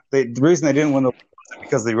got the reason they didn't win the league was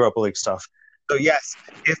because of the Europa League stuff. So yes,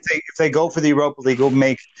 if they go for the Europa League,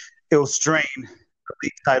 it'll strain the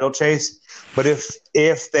league title chase. But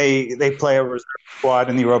if they play a reserve squad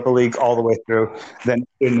in the Europa League all the way through, then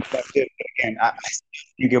again,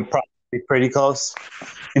 you can probably be pretty close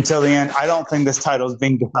until the end. I don't think this title is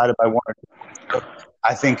being decided by one or two.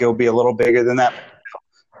 I think it'll be a little bigger than that.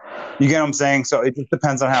 You get what I'm saying? So it just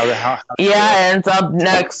depends on how yeah, and up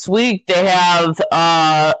next week they have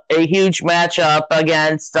a huge matchup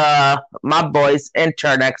against my boys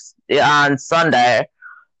Inter on Sunday.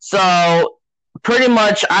 So pretty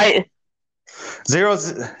much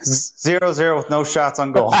 0-0 with no shots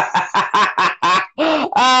on goal.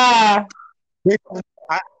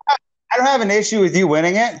 I don't have an issue with you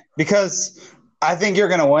winning it because I think you're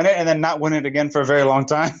going to win it and then not win it again for a very long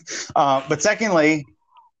time. But secondly,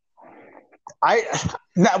 I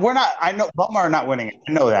know Roma are not winning it.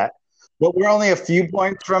 I know that. But we're only a few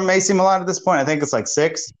points from AC Milan at this point. I think it's like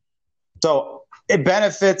 6. So it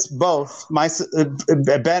benefits both.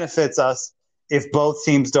 It benefits us if both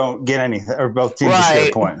teams don't get anything or both teams just get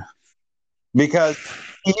a point. Because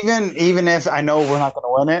even if I know we're not going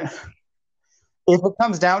to win it, if it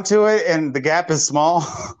comes down to it and the gap is small,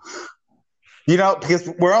 because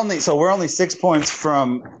we're only 6 points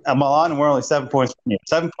from Milan and we're only 7 points from you.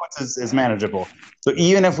 7 points is manageable. So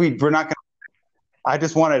even if we're not going to, I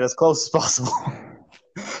just want it as close as possible.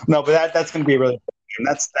 No, but that's going to be really, and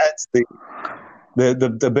that's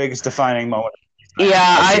the biggest defining moment.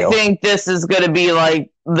 Yeah, I think this is going to be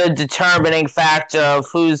like the determining factor of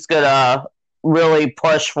who's going to really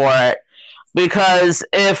push for it. Because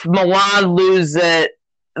if Milan lose it,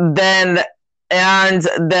 then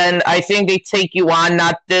I think they take you on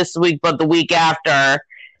not this week but the week after.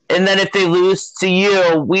 And then if they lose to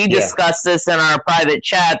you, we discussed this in our private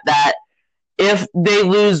chat that if they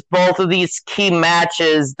lose both of these key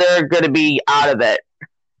matches, they're going to be out of it.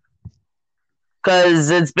 Because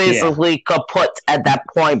it's basically kaput at that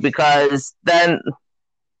point. Because then,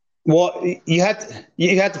 well, you have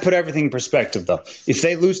to put everything in perspective, though. If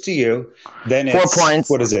they lose to you, then it's 4 points.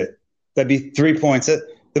 What is it? That'd be 3 points.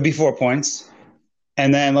 That'd be 4 points.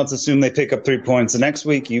 And then let's assume they pick up 3 points the next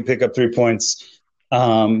week. You pick up 3 points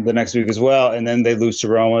the next week as well, and then they lose to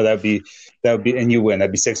Roma. That would be, and you win.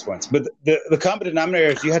 That'd be 6 points. But the common denominator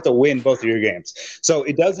is you have to win both of your games. So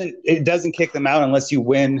it doesn't kick them out unless you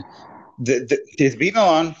win. You have to beat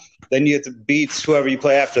Milan, then you have to beat whoever you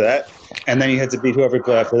play after that, and then you have to beat whoever you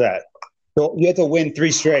play after that. So you have to win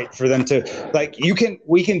 3 straight for them to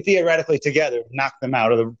we can theoretically together knock them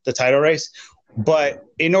out of the title race. But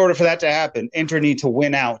in order for that to happen, Inter need to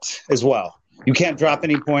win out as well. You can't drop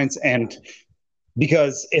any points, and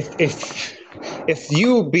because if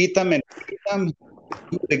you beat them and beat them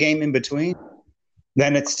the game in between,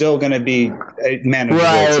 then it's still going to be manageable.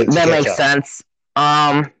 Right, that makes sense.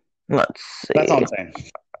 Let's see. That's all I'm saying.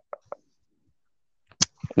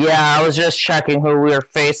 Yeah, I was just checking who we were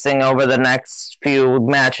facing over the next few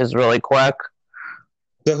matches really quick.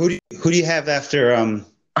 So who do you have after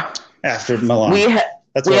Milan? We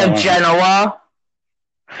have Genoa,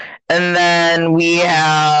 and then we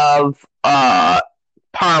have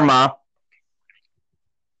Parma.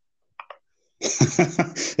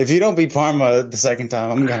 If you don't beat Parma the second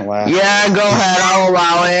time, I'm gonna laugh. Yeah, go ahead. I'll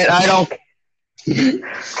allow it. I don't.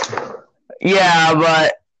 Yeah,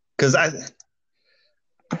 but because I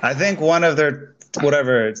think one of their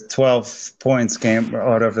 12 points came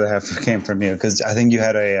or whatever they have came from you, because I think you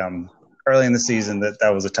had a early in the season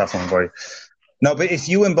that was a tough one for you. No, but if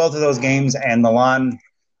you win both of those games and Milan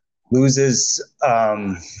loses,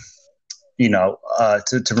 to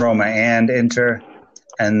Roma and Inter,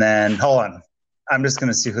 and then hold on, I'm just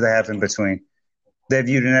going to see who they have in between. They have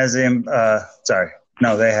Udinese.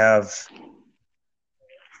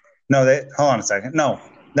 Hold on a second. No,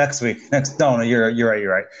 next week. You're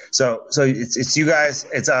right. So it's you guys,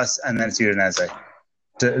 it's us, and then it's Udinese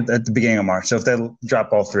at the beginning of March. So if they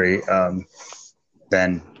drop all 3,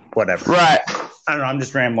 then whatever. Right. I don't know. I'm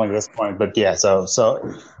just rambling at this point, but yeah. So,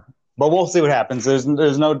 but we'll see what happens. There's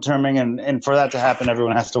no determining, and for that to happen,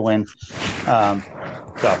 everyone has to win.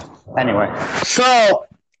 Anyway. So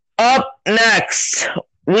up next,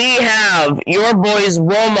 we have your boys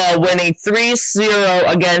Roma winning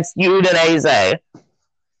 3-0 against Udinese.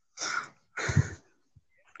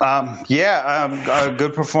 A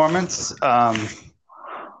good performance. A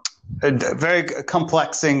very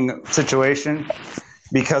complexing situation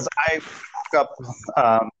because I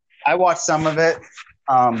watched some of it.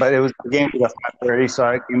 but it was the game was at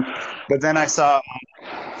 5:30. But then I saw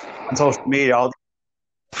on social media a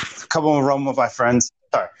couple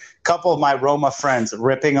of my Roma friends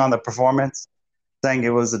ripping on the performance, saying it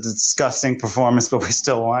was a disgusting performance, but we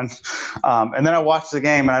still won. And then I watched the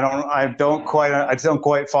game, and I don't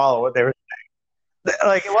quite follow what they were saying.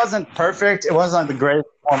 Like, it wasn't perfect. It wasn't the greatest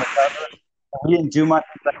performance ever. We didn't do much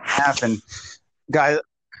in the second half, and a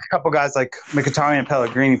couple guys like Mkhitaryan and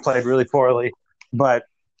Pellegrini played really poorly. But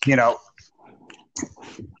I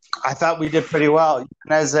thought we did pretty well.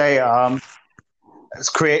 As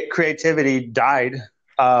creativity died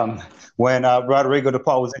when Rodrigo De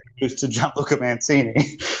Paul was introduced to Gianluca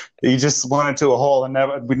Mancini. He just went into a hole and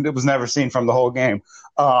it was never seen from the whole game.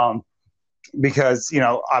 Because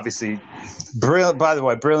obviously, brilliant by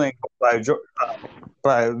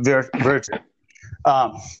Virtu,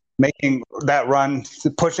 making that run,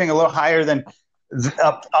 pushing a little higher than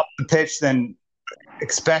up the pitch than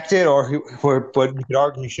expected, or what you could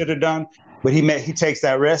argue he should have done. But he takes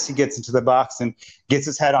that risk. He gets into the box and gets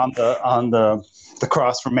his head on the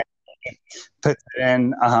cross from Mancini, puts it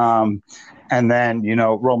in, and then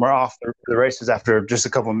Roma off the races after just a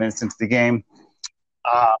couple of minutes into the game.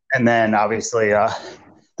 And then obviously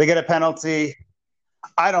they get a penalty.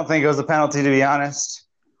 I don't think it was a penalty, to be honest,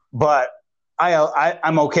 but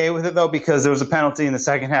I'm okay with it though, because there was a penalty in the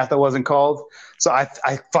second half that wasn't called. So I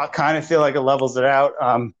kind of feel like it levels it out.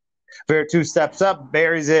 Virtu steps up,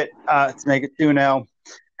 buries it to make it 2-0,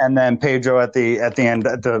 and then Pedro at the end,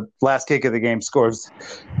 at the last kick of the game, scores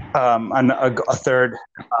a third.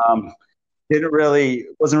 Wasn't really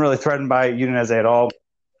threatened by Udinese at all.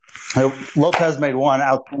 Lopez made one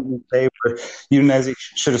outstanding save where Udinese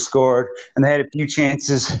should have scored, and they had a few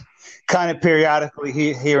chances kind of periodically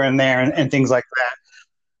here and there and things like that.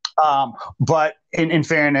 But in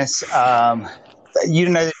fairness,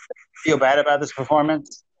 Udinese feel bad about this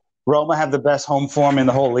performance. Roma have the best home form in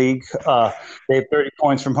the whole league. They have 30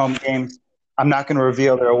 points from home games. I'm not going to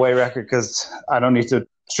reveal their away record because I don't need to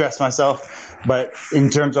stress myself. But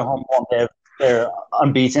in terms of home form, they're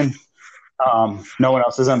unbeaten. No one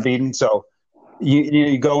else is unbeaten. So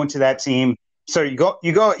you go into that team. So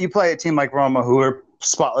you play a team like Roma, who are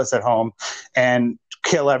spotless at home, and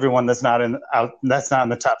kill everyone that's not in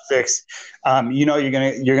the top six. You're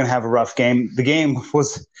gonna have a rough game. The game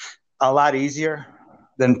was a lot easier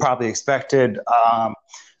than probably expected.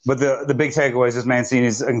 But the big takeaways is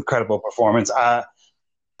Mancini's incredible performance. I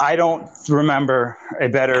don't remember a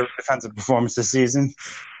better defensive performance this season.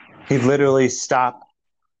 He literally stopped.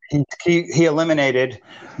 He eliminated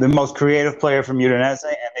the most creative player from Udinese,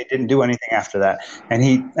 and they didn't do anything after that.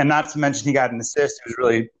 And not to mention he got an assist. He was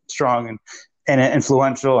really strong and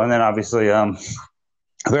influential. And then obviously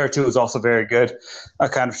Vertu was also very good,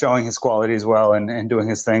 kind of showing his quality as well and doing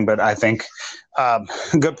his thing. But I think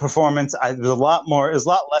good performance. It was a lot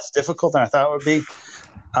less difficult than I thought it would be.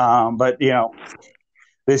 But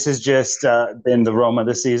this has just been the Roma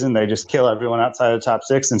this season. They just kill everyone outside of the top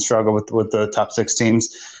six and struggle with the top six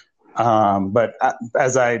teams. But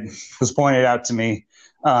as I was pointed out to me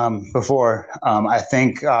before, I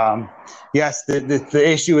think, yes, the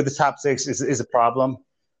issue with the top six is a problem.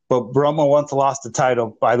 But Roma once lost the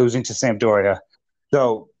title by losing to Sampdoria.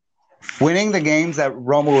 So winning the games that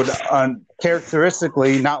Roma would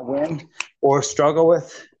characteristically not win or struggle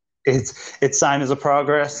with, it's sign as a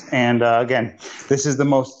progress. And again, this is the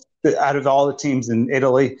most out of all the teams in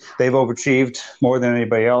Italy. They've overachieved more than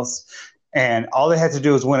anybody else. And all they had to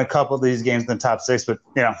do was win a couple of these games in the top six. But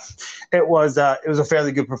it was a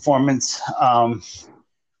fairly good performance.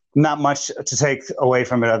 Not much to take away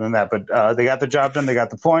from it other than that. But they got the job done. They got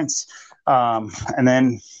the points, and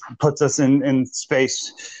then puts us in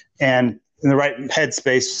space and in the right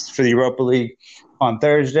headspace for the Europa League on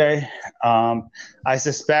Thursday. I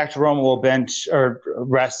suspect Roma will bench or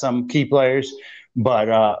rest some key players, but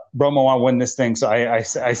Roma want to win this thing, so I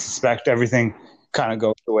suspect everything kind of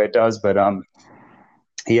goes the way it does. But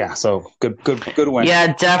so good win.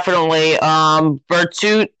 Yeah, definitely.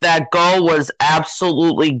 Virtu, that goal was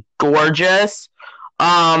absolutely gorgeous.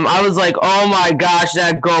 I was like, oh my gosh,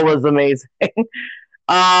 that goal was amazing.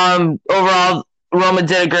 Overall, Roma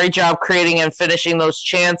did a great job creating and finishing those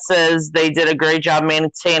chances. They did a great job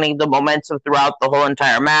maintaining the momentum throughout the whole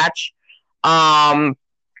entire match. One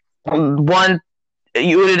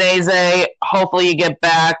Udinese, hopefully you get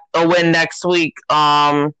back a win next week.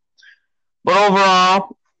 But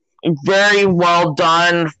overall, very well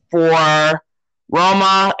done for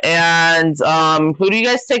Roma. And who do you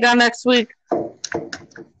guys take on next week?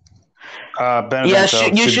 Benevento. You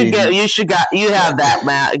have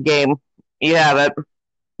that game. You have it.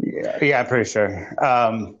 Yeah, I'm pretty sure.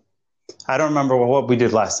 I don't remember what we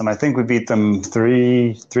did last time. I think we beat them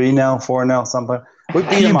 3-0, 4-0, something. We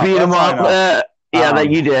beat them up. Beat them up. Yeah, that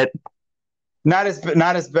you did. Not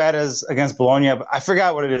as bad as against Bologna, but I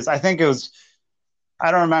forgot what it is. I think it was.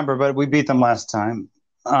 I don't remember, but we beat them last time.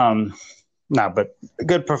 No, but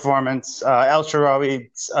good performance. El Shaarawy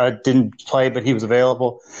didn't play, but he was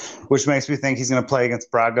available, which makes me think he's going to play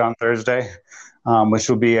against Braga on Thursday, which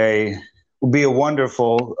will be a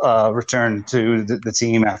wonderful return to the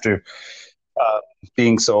team after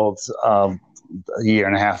being sold a year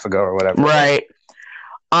and a half ago or whatever. Right.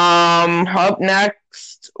 Up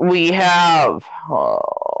next we have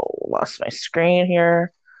lost my screen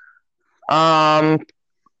here. Atalanta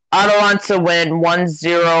win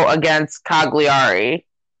 1-0 against Cagliari.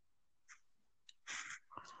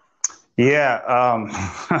 Yeah,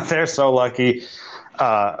 they're so lucky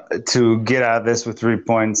to get out of this with 3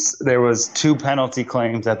 points. There was 2 penalty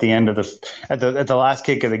claims at the end of at the last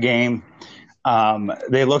kick of the game.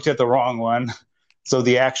 They looked at the wrong one, so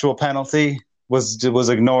the actual penalty was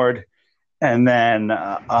ignored, and then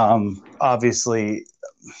obviously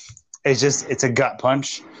it's a gut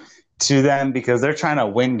punch to them because they're trying to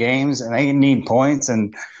win games and they need points,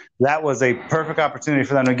 and that was a perfect opportunity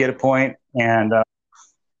for them to get a point, and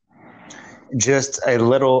just a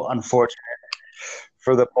little unfortunate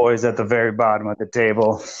for the boys at the very bottom of the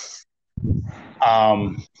table.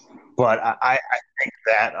 But I think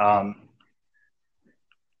that I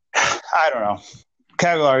don't know.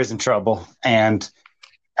 Cagliari's in trouble, and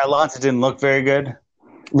Atalanta didn't look very good.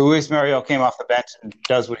 Luis Mario came off the bench and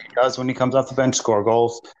does what he does when he comes off the bench, score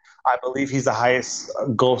goals. I believe he's the highest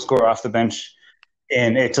goal scorer off the bench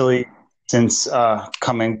in Italy since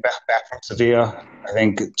coming back from Sevilla, I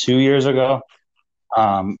think 2 years ago.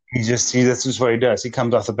 This is what he does. He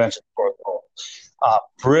comes off the bench and scores a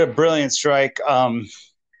goal. Brilliant strike.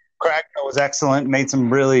 Cracknell was excellent, made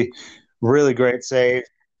some really, really great saves.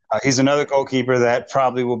 He's another goalkeeper that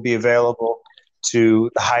probably will be available to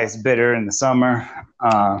the highest bidder in the summer.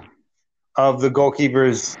 Of the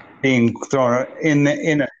goalkeepers being thrown in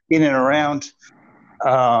and around,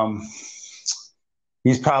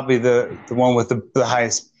 he's probably the one with the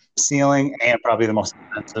highest ceiling and probably the most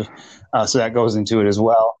expensive. So that goes into it as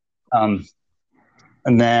well. And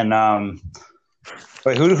then,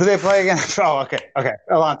 wait, who do they play again? Oh, okay.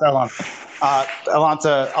 Atalanta.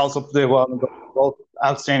 Atalanta also did well in both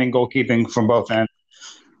outstanding goalkeeping from both ends.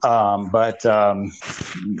 But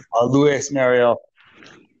Luis Mario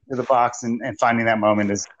to the box and finding that moment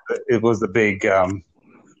was the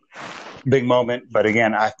big moment. But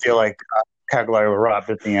again, I feel like Cagliari were robbed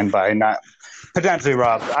at the end by not potentially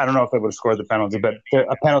robbed. I don't know if they would have scored the penalty, but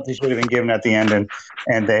a penalty should have been given at the end,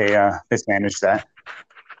 and they mismanaged that.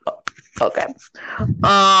 Okay.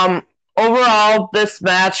 Overall, this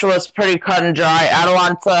match was pretty cut and dry.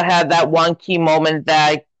 Atalanta had that one key moment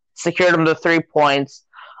that secured them the 3 points.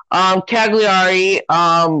 Cagliari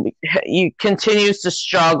continues to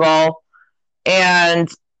struggle, and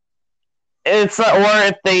or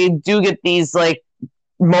if they do get these like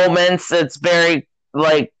moments, it's very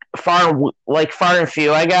like far and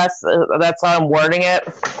few. I guess that's how I'm wording it.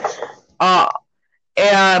 But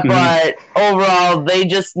overall, they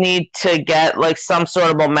just need to get like some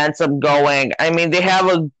sort of momentum going. I mean, they have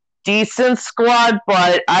a decent squad,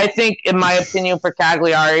 but I think, in my opinion, for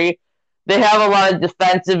Cagliari, they have a lot of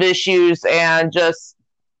defensive issues and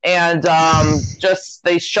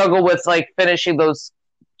they struggle with like finishing those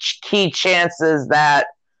key chances that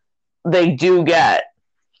they do get.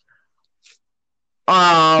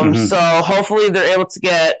 So hopefully they're able to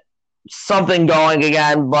get something going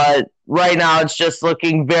again, but right now it's just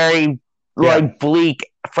looking very bleak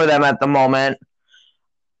for them at the moment.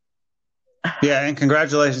 Yeah, and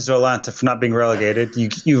congratulations to Atalanta for not being relegated.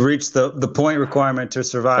 You reached the point requirement to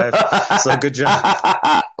survive, so good job.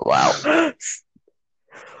 Wow.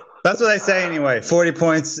 That's what they say anyway. 40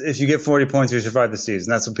 points. If you get 40 points, you survive the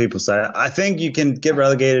season. That's what people say. I think you can get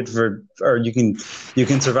relegated or you can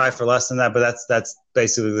survive for less than that. But that's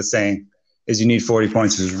basically the saying: is you need 40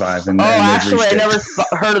 points to survive. And actually, I never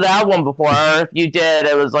heard of that one before. If you did,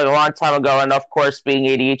 it was like a long time ago. And of course, being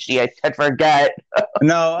ADHD, I forget.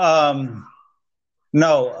 No.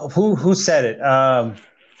 Who said it?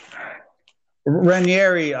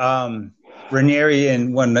 Ranieri. Ranieri,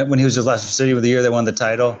 and when he was with Leicester City with the year they won the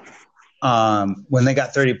title, when they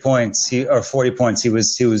got 30 points or 40 points, he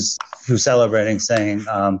was celebrating, saying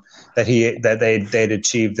that they'd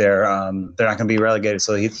achieved their they're not going to be relegated,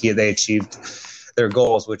 so they achieved their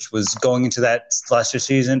goals, which was going into that Leicester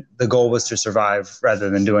season. The goal was to survive rather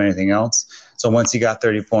than do anything else. So once he got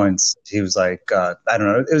 30 points, he was like, I don't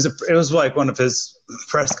know, it was like one of his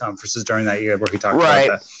press conferences during that year where he talked about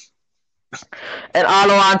that. And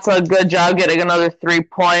Atalanta, good job getting another 3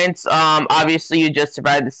 points. Obviously, you just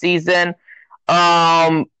survived the season.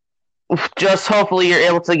 Um, just hopefully you're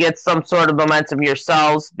able to get some sort of momentum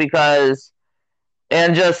yourselves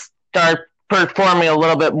and just start performing a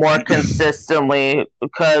little bit more consistently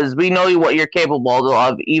because we know what you're capable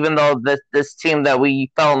of, even though this team that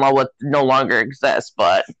we fell in love with no longer exists.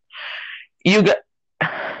 But you got.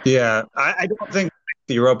 Yeah, I don't think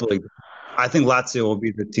the Europa League. I think Lazio will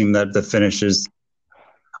be the team that finishes.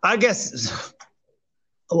 I guess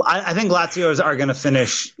I think Lazio are going to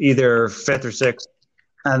finish either fifth or sixth,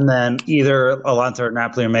 and then either Atalanta or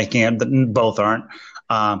Napoli are making it. Both aren't.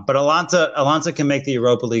 But Atalanta can make the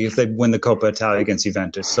Europa League if they win the Coppa Italia against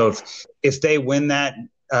Juventus. So if they win that,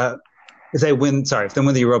 if they win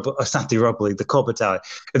the Europa, it's not the Europa League, the Coppa Italia.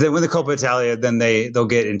 If they win the Coppa Italia, then they'll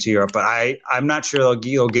get into Europe. But I'm not sure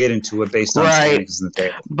they'll get into it based on standings in the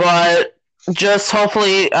table. But just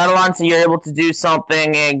hopefully, Atalanta, you're able to do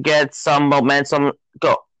something and get some momentum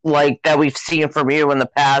like that we've seen from you in the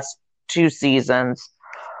past 2 seasons.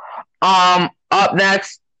 Up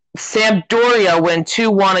next, Sampdoria win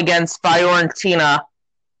 2-1 against Fiorentina.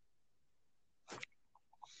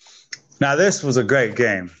 Now, this was a great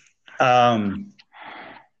game.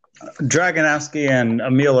 Draganowski and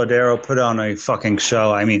Emil Odero put on a fucking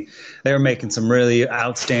show. I mean, they were making some really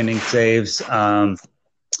outstanding saves.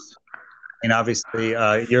 And obviously,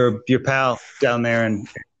 your pal down there in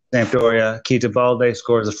Sampdoria, Keita Balde,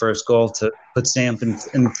 scores the first goal to put Samp in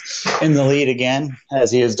the lead again,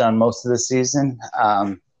 as he has done most of the season.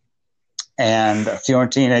 And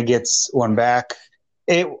Fiorentina gets one back.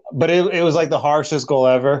 It was like the harshest goal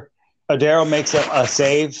ever. Odero makes a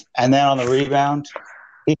save, and then on the rebound,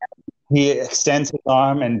 he extends his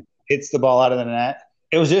arm and hits the ball out of the net.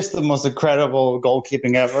 It was just the most incredible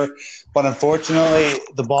goalkeeping ever. But unfortunately,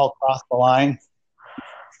 the ball crossed the line,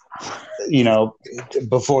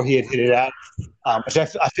 before he had hit it out. Which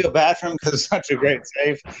I feel bad for him because it's such a great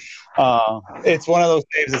save. It's one of those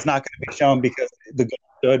saves that's not going to be shown because the goal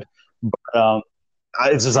is good. But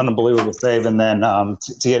it's just an unbelievable save. And then to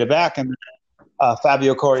get it back, and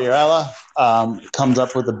Fabio Corriarella comes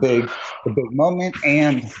up with a big moment,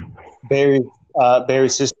 and Barry's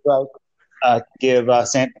strike give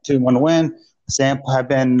Samp 2-1 win. Samp have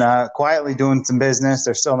been quietly doing some business.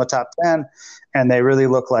 They're still in the top 10, and they really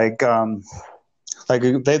look like they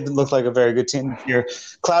look like a very good team this year.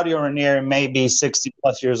 Claudio Ranieri may be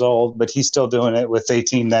 60-plus years old, but he's still doing it with a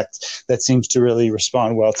team that seems to really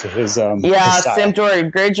respond well to his his style. Sampdoria,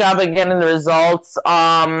 great job at getting the results.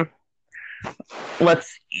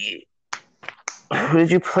 Let's see. Who did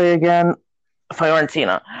you play again?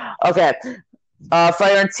 Fiorentina. Okay.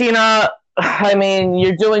 Fiorentina, I mean,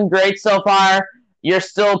 you're doing great so far. You're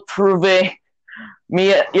still proving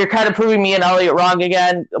you're kind of proving me and Elliot wrong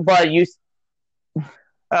again, but you.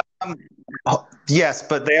 Yes,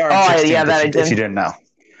 but they are. Oh, yeah, that if you didn't know.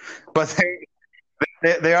 But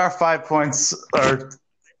they are 5 points or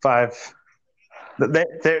 5.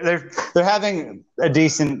 They're having a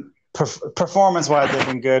decent performance-wise. They've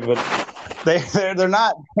been good, but they're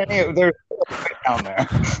not. They're down there.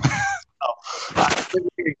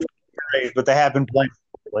 But they have been playing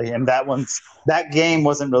poorly, and that game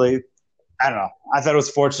wasn't really. I don't know. I thought it was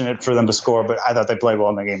fortunate for them to score, but I thought they played well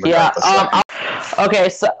in the game. Yeah. Okay,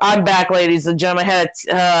 so I'm back, ladies and gentlemen. I had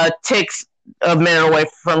to take a minute away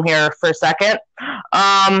from here for a second.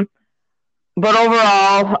 But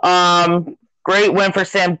overall, great win for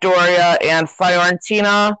Sampdoria and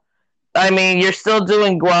Fiorentina. I mean, you're still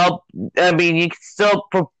doing well. I mean, you could still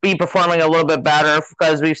be performing a little bit better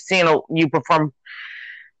because we've seen you perform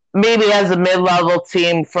maybe as a mid-level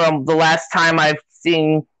team from the last time I've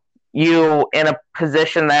seen you in a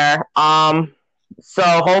position there. So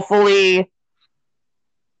hopefully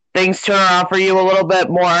things turn around for you a little bit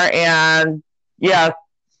more. And yeah,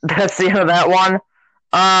 that's the end of that one.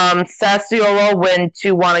 Sassuolo win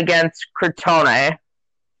 2-1 against Crotone.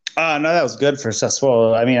 No, that was good for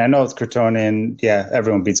Sassuolo. I mean, I know it's Crotone, and yeah,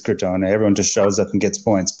 everyone beats Crotone. Everyone just shows up and gets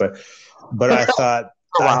points. But I thought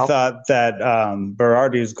that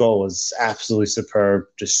Berardi's goal was absolutely superb,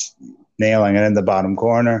 just nailing it in the bottom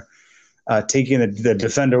corner, taking the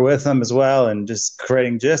defender with him as well, and just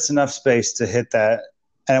creating just enough space to hit that.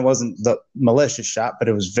 And it wasn't the malicious shot, but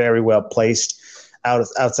it was very well placed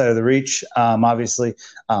outside of the reach, obviously.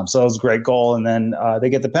 So it was a great goal. And then they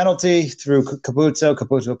get the penalty through Caputo.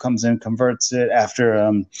 Caputo comes in, converts it after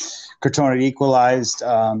Crotone equalized.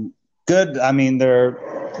 Good. I mean,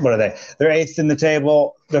 what are they? They're 8th in the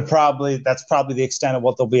table. That's probably the extent of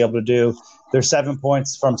what they'll be able to do. They're 7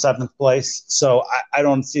 points from 7th place. So I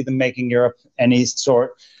don't see them making Europe any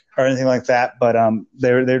sort or anything like that. But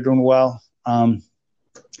they're doing well.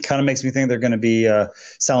 Kind of makes me think they're going to be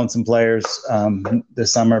selling some players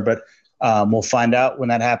this summer, but we'll find out when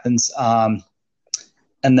that happens.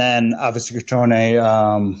 And then obviously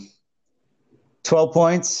Crotone, 12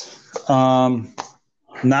 points.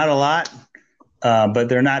 Not a lot, but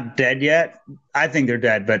they're not dead yet. I think they're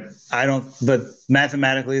dead, but but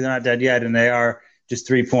mathematically they're not dead yet. And they are just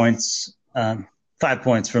 3 points, 5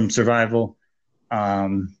 points from survival.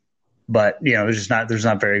 But there's not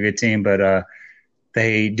a very good team, but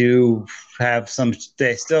they do have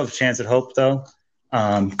they still have a chance at hope though.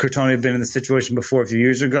 Crotone had been in the situation before a few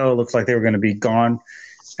years ago. It looked like they were going to be gone.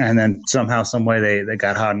 And then somehow, some way they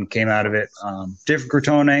got hot and came out of it. Different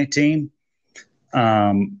Crotone team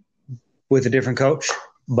with a different coach,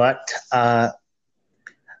 but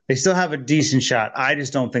they still have a decent shot. I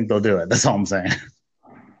just don't think they'll do it. That's all I'm saying.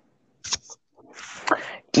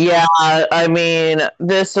 Yeah, I mean,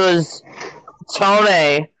 this was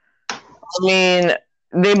Tone. I mean,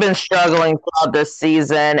 they've been struggling throughout this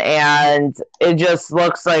season, and it just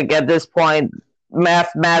looks like at this point,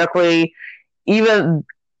 mathematically, even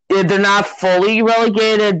they're not fully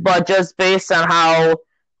relegated, but just based on how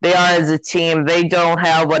they are as a team, they don't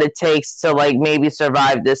have what it takes to maybe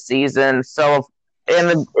survive this season. So,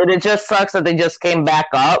 and it just sucks that they just came back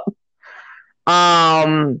up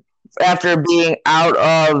after being out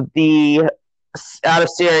of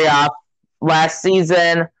Serie A last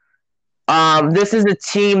season. This is a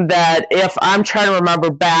team that, if I'm trying to remember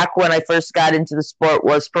back when I first got into the sport,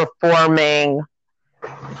 was performing,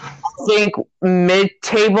 I think,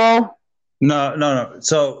 mid-table. No.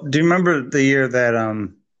 So do you remember the year that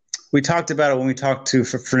we talked about it when we talked to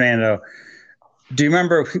Fernando? Do you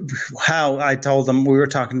remember how I told them we were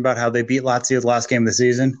talking about how they beat Lazio the last game of the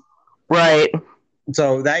season? Right.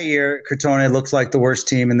 So that year, Crotone looked like the worst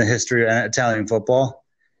team in the history of Italian football.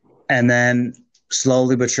 And then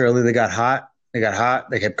slowly but surely they got hot. They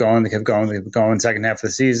kept going. Second half of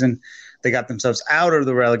the season, they got themselves out of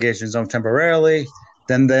the relegation zone temporarily.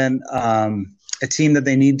 Then a team that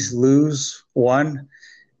they needed to lose won.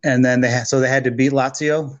 And then they had to beat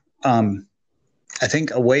Lazio, I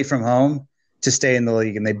think, away from home to stay in the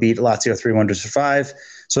league. And they beat Lazio 3-1 to survive.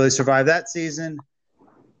 So they survived that season.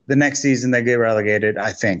 The next season they get relegated,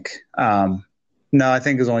 I think. No, I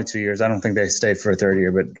think it was only 2 years. I don't think they stayed for a third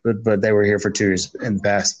year, but they were here for 2 years in the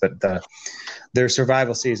past. But their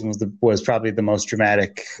survival season was probably the most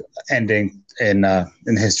dramatic ending in the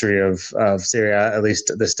history of Serie A, at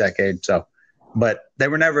least this decade. So, but they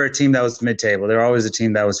were never a team that was mid-table. They were always a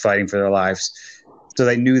team that was fighting for their lives. So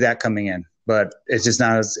they knew that coming in, but it's just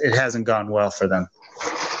it hasn't gone well for them.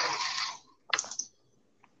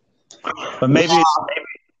 But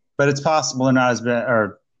but it's possible they're not as bad,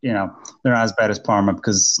 or they're not as bad as Parma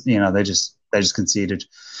because they just conceded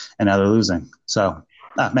and now they're losing. So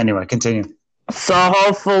anyway, continue. So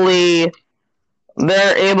hopefully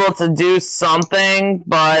they're able to do something,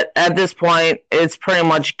 but at this point it's pretty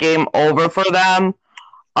much game over for them.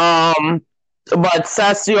 But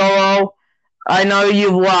Sassuolo, I know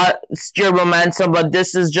you've lost your momentum, but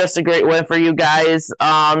this is just a great win for you guys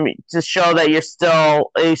to show that you're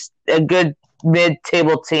still a good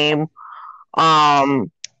mid-table team.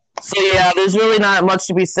 So yeah, there's really not much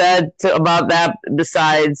to be said about that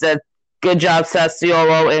besides that. Good job,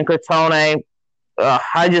 Sassuolo and Crotone.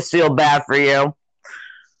 I just feel bad for you.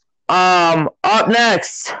 Up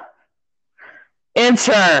next,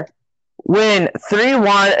 Inter win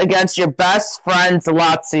 3-1 against your best friends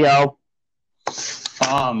Lazio.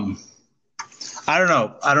 I don't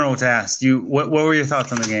know what to ask you. What were your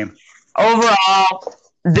thoughts on the game? Overall,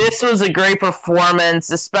 this was a great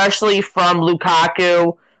performance, especially from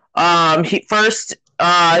Lukaku.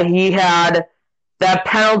 He had that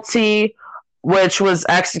penalty, which was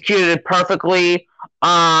executed perfectly,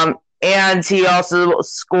 and he also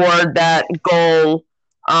scored that goal.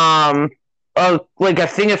 I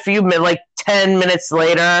think 10 minutes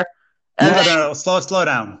later. No, slow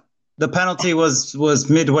down. The penalty was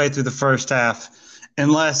midway through the first half,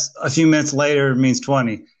 unless a few minutes later means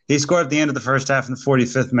 20. He scored at the end of the first half in the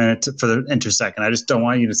 45th minute for the Inter second. I just don't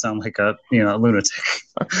want you to sound like a lunatic.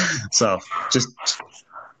 So just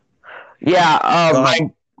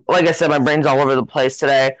like I said, my brain's all over the place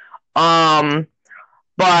today. But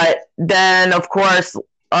then of course,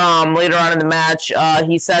 later on in the match,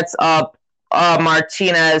 he sets up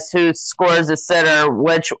Martinez, who scores a sitter,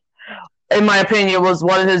 which, in my opinion, was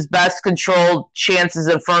one of his best controlled chances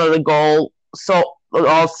in front of the goal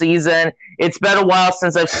all season. It's been a while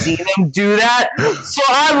since I've seen him do that. So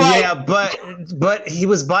I'm like, yeah, but he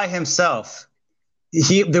was by himself.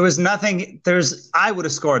 There was nothing. I would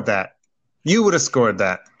have scored that. You would have scored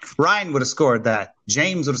that. Ryan would have scored that.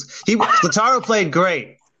 James was Lautaro played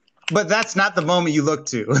great, but that's not the moment you look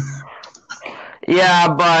to. Yeah,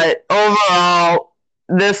 but overall,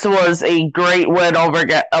 this was a great win over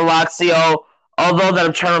Lazio. Although that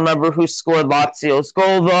I'm trying to remember who scored Lazio's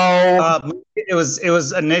goal, though. It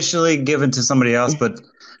was initially given to somebody else, but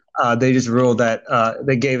they just ruled that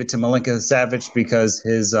they gave it to Milinkovic-Savic because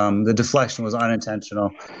his the deflection was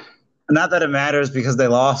unintentional. Not that it matters because they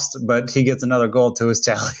lost, but he gets another goal to his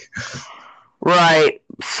tally. Right.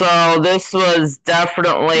 So this was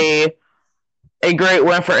definitely a great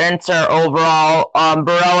win for Inter overall.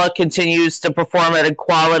 Barella continues to perform at a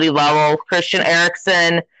quality level. Christian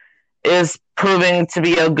Eriksen is proving to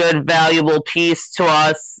be a good, valuable piece to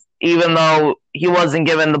us, even though he wasn't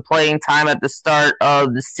given the playing time at the start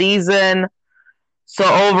of the season. So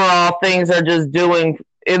overall, things are just doing.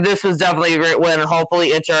 This was definitely a great win, and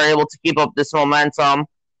hopefully Inter are able to keep up this momentum.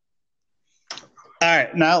 All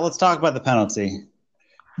right, now let's talk about the penalty.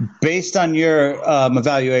 Based on your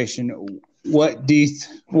evaluation,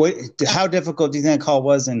 how difficult do you think the call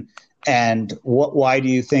was, and why do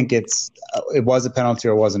you think it was a penalty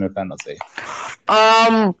or wasn't a penalty?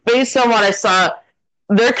 Based on what I saw,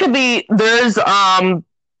 there's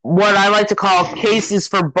what I like to call cases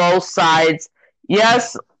for both sides.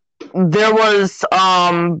 Yes, there was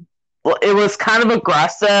it was kind of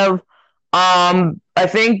aggressive. I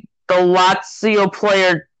think the Lazio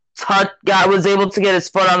player was able to get his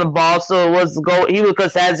foot on the ball, so it was he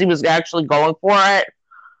was actually going for it.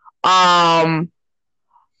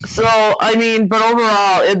 So I mean, but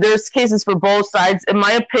overall, there's cases for both sides. In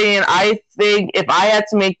my opinion, I think if I had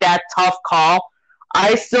to make that tough call,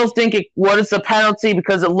 I still think it was a penalty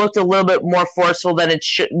because it looked a little bit more forceful than it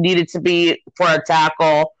needed to be for a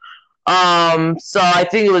tackle. So I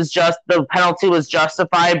think the penalty was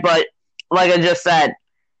justified, but like I just said,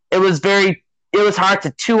 it was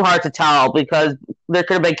too hard to tell because there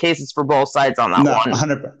could have been cases for both sides on that one.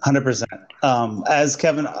 100%. As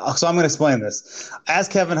Kevin, so I'm going to explain this. As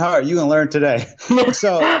Kevin Hart, you can learn today.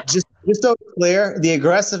 So just so clear, the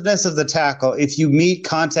aggressiveness of the tackle, if you meet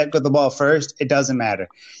contact with the ball first, it doesn't matter.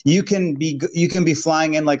 You can be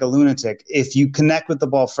flying in like a lunatic. If you connect with the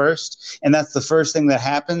ball first, and that's the first thing that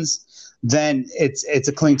happens, then it's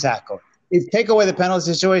a clean tackle. If you take away the penalty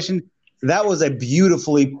situation, that was a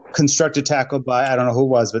beautifully constructed tackle by, I don't know who it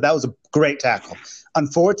was, but that was a great tackle.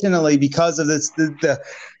 Unfortunately, because of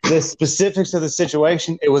the specifics of the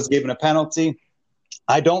situation, it was given a penalty.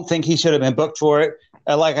 I don't think he should have been booked for it.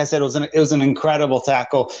 Like I said, it was an incredible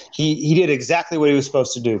tackle. He did exactly what he was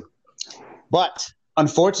supposed to do. But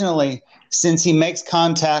unfortunately, since he makes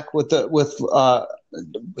contact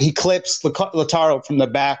he clips Lautaro from the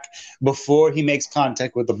back before he makes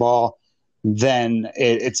contact with the ball, then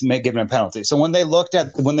it's given a penalty. So when they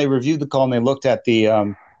reviewed the call and they looked at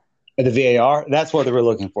the VAR, that's what they were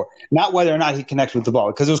looking for, not whether or not he connected with the ball,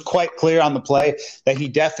 because it was quite clear on the play that he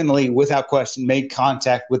definitely, without question, made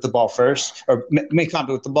contact with the ball first, or made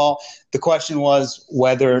contact with the ball. The question was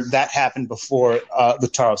whether that happened before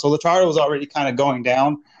Lautaro. So Lautaro was already kind of going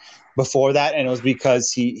down before that, and it was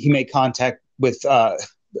because he made contact with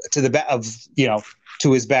to the back of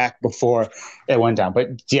to his back before it went down.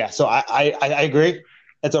 But yeah, so I agree.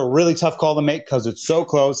 It's a really tough call to make because it's so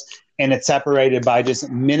close and it's separated by just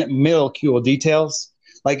minuscule details.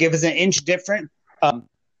 Like if it's an inch different,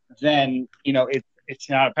 then it's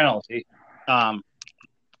not a penalty.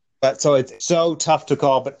 But so it's so tough to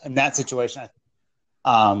call. But in that situation,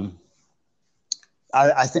 I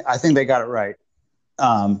think they got it right.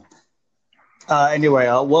 Anyway,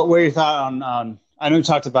 what were your thoughts on? I know we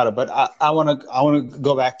talked about it, but I want to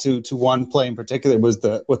go back to one play in particular. Was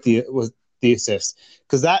the assist,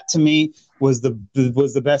 because that to me was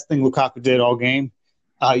the best thing Lukaku did all game.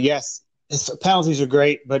 Yes, penalties are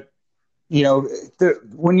great, but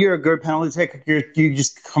when you're a good penalty taker, you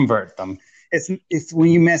just convert them. It's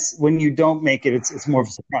when you don't make it, it's more of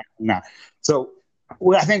a surprise than not. So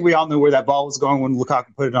I think we all knew where that ball was going when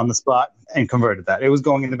Lukaku put it on the spot and converted that. It was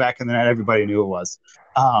going in the back of the net. Everybody knew it was.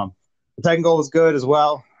 The second goal was good as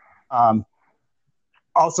well.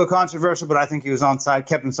 Also controversial, but I think he was onside,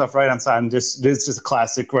 kept himself right onside, and it's just a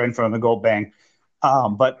classic right in front of the goal, bang.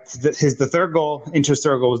 But the third goal, Inter's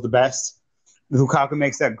third goal, was the best. Lukaku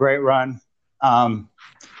makes that great run, and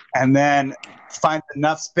then finds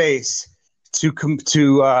enough space to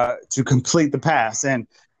complete the pass. And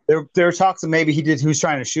there were talks of maybe he was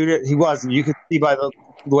trying to shoot it. He wasn't. You could see by the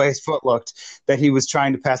way his foot looked that he was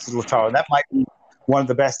trying to pass to Lautaro. That might be one of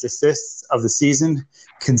the best assists of the season,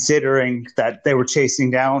 considering that they were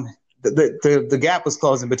chasing down. The gap was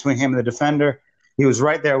closing between him and the defender. He was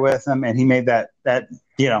right there with him, and he made that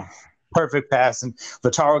perfect pass. And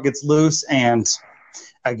Lautaro gets loose, and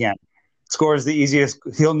again, scores the easiest.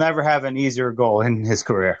 He'll never have an easier goal in his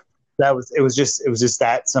career. It was just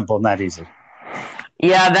that simple and that easy.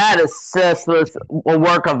 Yeah, that assist was a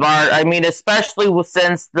work of art. I mean, especially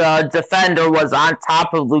since the defender was on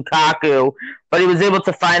top of Lukaku, but he was able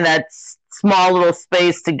to find that small little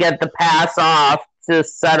space to get the pass off to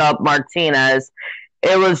set up Martinez.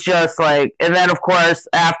 It was just like, and then of course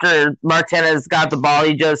after Martinez got the ball,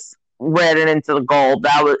 he just ran it into the goal.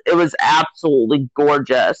 It was absolutely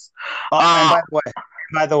gorgeous. And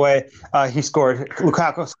by the way,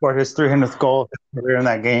 Lukaku scored his 300th goal in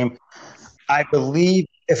that game. I believe,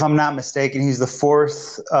 if I'm not mistaken, he's the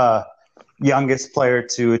fourth youngest player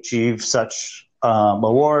to achieve such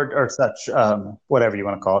award or such whatever you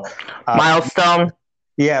want to call it. Milestone.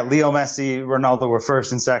 Yeah, Leo Messi, Ronaldo were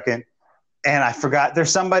first and second. And I forgot, I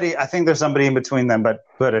think there's somebody in between them. But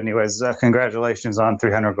anyways, congratulations on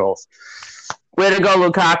 300 goals. Way to go,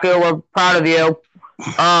 Lukaku. We're proud of you.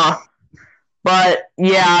 But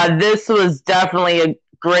yeah, this was definitely a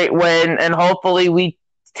great win. And hopefully we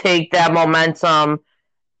take that momentum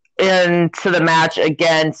into the match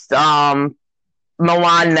against Milan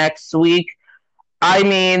next week. I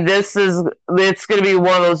mean, it's going to be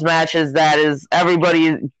one of those matches that is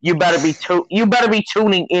everybody. You better be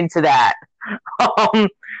tuning into that.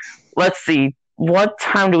 Let's see. What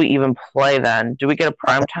time do we even play then? Do we get a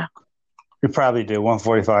prime time? We probably do.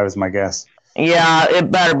 1:45 is my guess. Yeah, it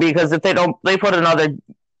better be, because if they don't, they put another.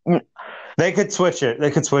 They could switch it. They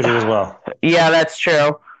could switch it as well. Yeah, that's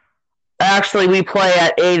true. Actually, we play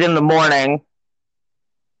at 8 in the morning.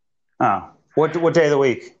 Oh, what day of the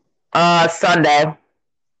week? Sunday.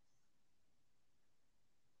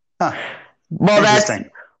 Huh.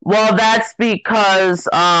 That's because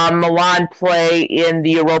Milan play in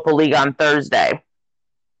the Europa League on Thursday.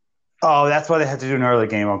 Oh, that's why they had to do an early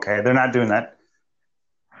game. Okay, they're not doing that.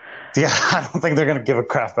 Yeah, I don't think they're going to give a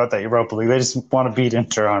crap about that Europa League. They just want to beat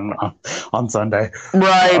Inter on Sunday.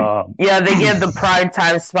 Right. Yeah, they give the prime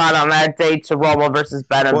time spot on that day to Roma versus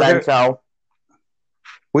Benevento.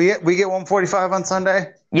 We get 1:45 on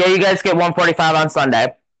Sunday? Yeah, you guys get 1:45 on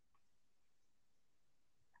Sunday.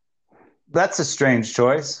 That's a strange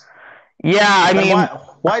choice. Yeah, I mean,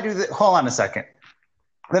 why do they? Hold on a second.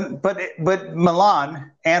 But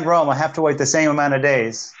Milan and Roma have to wait the same amount of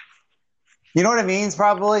days. You know what it means?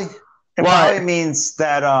 Probably probably means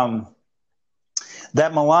that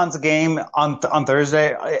that Milan's game on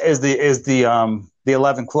Thursday is the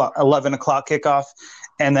 11 o'clock kickoff,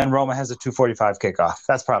 and then Roma has a 2:45 kickoff.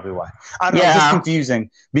 That's probably why. I don't know. It's just confusing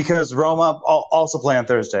because Roma also play on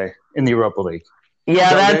Thursday in the Europa League. Yeah,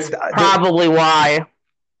 so that's probably why.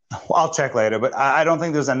 I'll check later, but I don't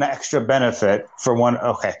think there's an extra benefit for one.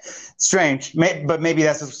 Okay, strange, but maybe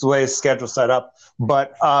that's the way the schedule's set up.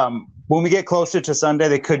 But when we get closer to Sunday,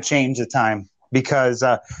 they could change the time because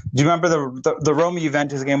do you remember the Roma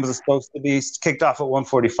Juventus game was supposed to be kicked off at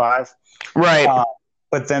 1:45? Right.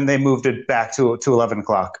 But then they moved it back to 11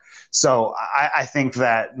 o'clock. So I think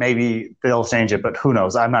that maybe they'll change it, but who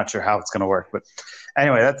knows? I'm not sure how it's going to work. But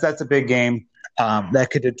anyway, that's a big game that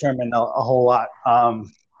could determine a whole lot.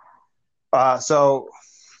 So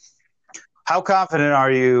how confident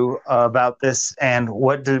are you about this, and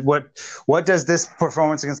what does this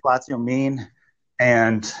performance against Lazio mean,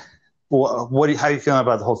 and how are you feeling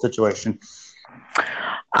about the whole situation?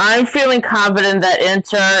 I'm feeling confident that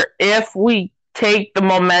Inter, if we take the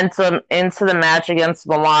momentum into the match against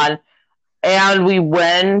Milan and we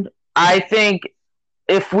win, I think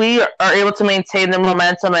if we are able to maintain the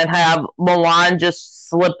momentum and have Milan just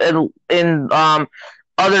slip in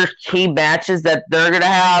other key matches that they're going to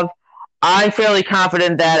have, I'm fairly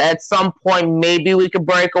confident that at some point maybe we could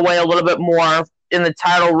break away a little bit more in the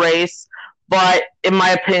title race. But in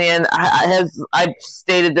my opinion, I've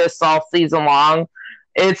stated this all season long,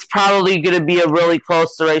 it's probably going to be a really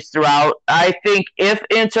close race throughout. I think if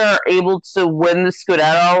Inter are able to win the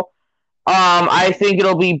Scudetto, I think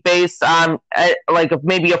it'll be based on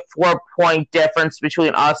maybe a 4-point difference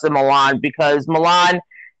between us and Milan, because Milan,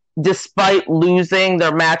 despite losing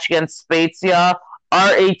their match against Spezia,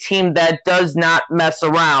 are a team that does not mess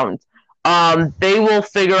around. They will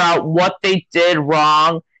figure out what they did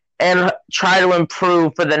wrong and try to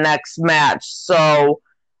improve for the next match. So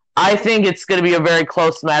I think it's going to be a very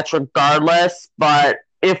close match regardless, but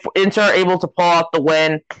if Inter are able to pull off the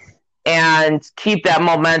win and keep that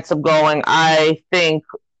momentum going, I think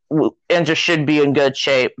Inter should be in good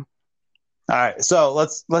shape. All right, so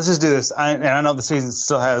let's just do this. I know the season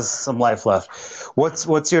still has some life left.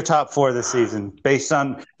 What's your top 4 this season based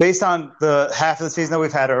on the half of the season that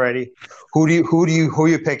we've had already? Who are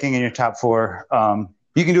you picking in your top 4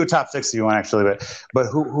 You can do a top 6 if you want, actually, but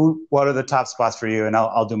what are the top spots for you? And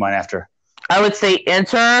I'll do mine after. I would say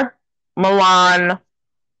Inter, Milan,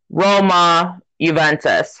 Roma,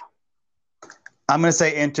 Juventus. I'm going to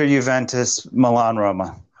say Inter, Juventus, Milan,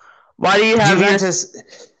 Roma. Why do you have Juventus?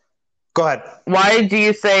 Go ahead. Why do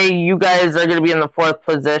you say you guys are going to be in the 4th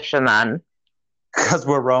position then? Because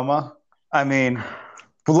we're Roma. I mean,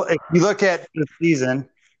 if you look at the season,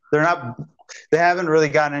 they haven't really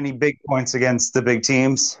gotten any big points against the big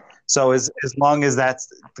teams. So as long as that's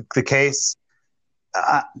the case,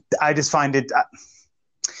 I just find it.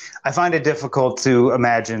 I find it difficult to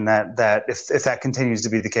imagine that if that continues to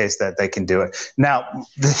be the case, that they can do it. Now,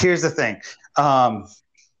 here's the thing. I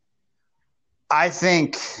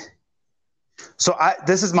think so.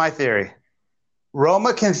 This is my theory.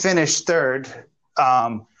 Roma can finish 3rd.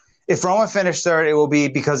 If Roma finished 3rd, it will be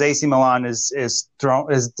because AC Milan is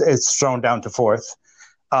thrown down to 4th.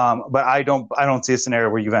 But I don't see a scenario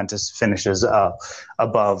where Juventus finishes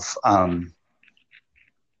above. I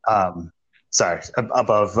don't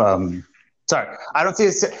see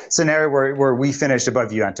a scenario where we finish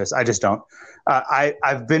above Juventus. I just don't.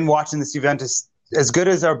 I've been watching this Juventus, as good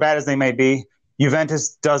as or bad as they may be.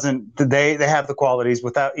 Juventus doesn't. They have the qualities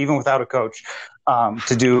even without a coach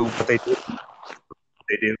to do what they do.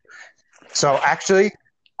 So actually,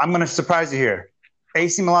 I'm going to surprise you here.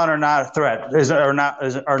 AC Milan are not a threat. Are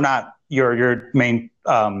not your main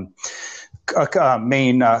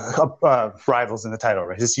rivals in the title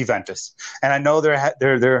race. It's Juventus, and I know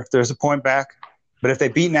there's a point back, but if they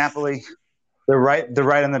beat Napoli, they're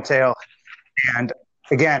right on the tail. And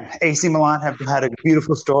again, AC Milan have had a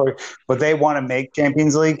beautiful story, but they want to make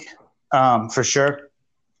Champions League for sure,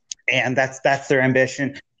 and that's their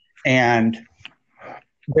ambition. And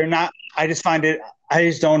they're not. I just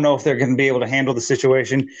don't know if they're going to be able to handle the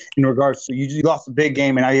situation in regards to you lost a big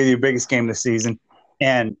game and now you're your biggest game this season.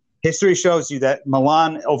 And history shows you that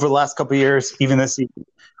Milan over the last couple of years, even this season,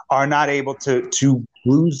 are not able to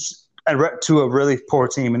lose to a really poor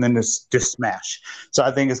team and then just smash. So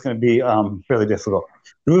I think it's going to be really difficult.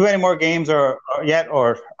 Do we have any more games or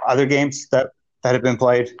other games that have been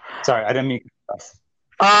played? Sorry, I didn't mean to.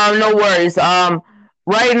 No worries.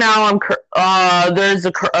 Right now, there's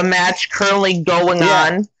a match currently going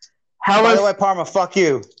on. By the way, Parma, fuck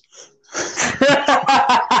you.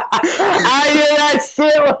 I knew that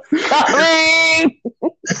shit was coming.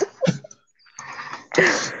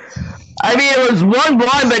 I mean, it was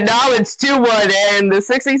 1-1, but now it's 2-1, and the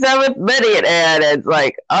 67th minute, and it's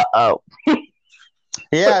like, uh-oh.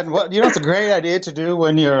 Yeah, and it's a great idea to do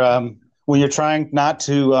when you're trying not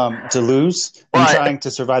to lose and trying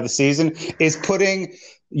to survive the season, is putting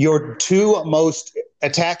your 2 most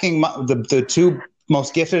attacking, the 2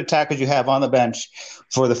 most gifted attackers you have on the bench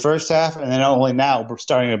for the first half, and then only now we're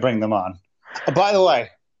starting to bring them on. By the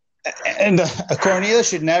way, and Cornelius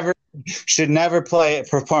should never play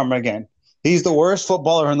for Parma again. He's the worst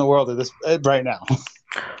footballer in the world right now.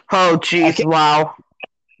 Oh, jeez, wow.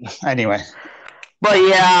 Anyway. But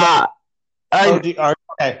yeah.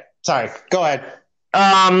 Okay, sorry. Go ahead.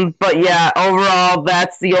 But yeah, overall,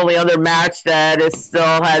 that's the only other match that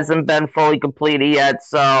still hasn't been fully completed yet.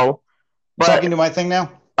 So I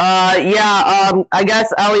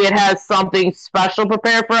guess Elliot has something special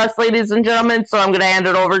prepared for us, ladies and gentlemen, so I'm going to hand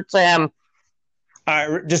it over to him. All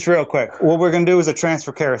right, just real quick. What we're going to do is a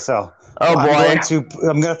transfer carousel. Oh, boy. I'm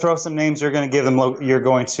going to throw some names. You're going to give them – you're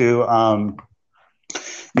going to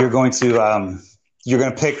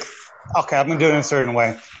pick – okay, I'm going to do it in a certain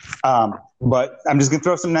way. But I'm just going to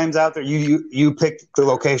throw some names out there. You pick the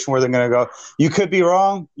location where they're going to go. You could be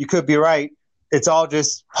wrong. You could be right. It's all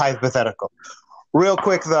just hypothetical. Real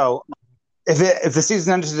quick, though, if the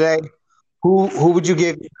season ended today, who would you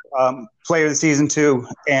give player of the season to,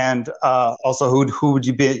 and also who would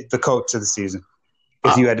you be the coach of the season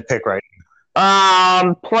if you had to pick right?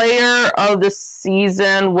 Player of the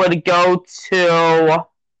season would go to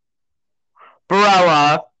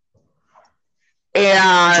Barella.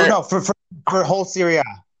 And for whole Serie A.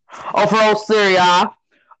 Oh, for whole Serie A.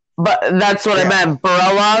 But that's what I meant,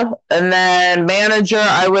 Barella. And then manager,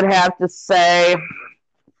 I would have to say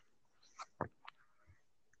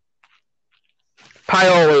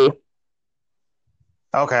Pioli.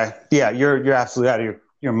 Okay. Yeah, you're absolutely out of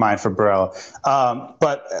your mind for Barella.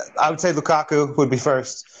 But I would say Lukaku would be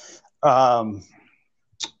first. Lukaku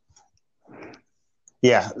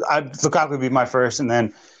would be my first, and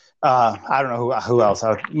then I don't know who else.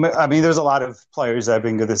 I mean, there's a lot of players that have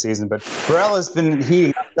been good this season, but Barella's been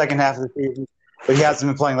heating up the second half of the season, but he hasn't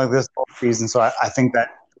been playing like this all season, so I think that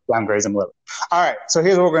downgrades him a little. All right, so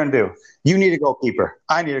here's what we're going to do. You need a goalkeeper.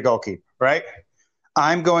 I need a goalkeeper, right?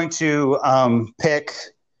 I'm going to pick.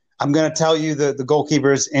 I'm going to tell you the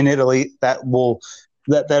goalkeepers in Italy that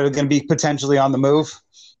are going to be potentially on the move.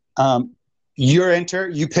 You're Inter.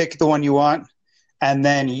 You pick the one you want, and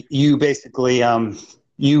then you basically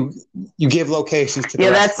you give locations to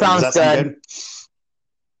the rest that of them. sounds Does that sound good. good?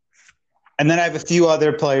 And then I have a few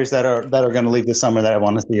other players that are going to leave this summer that I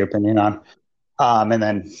want to see your opinion on. And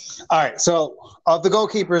then, all right. So of the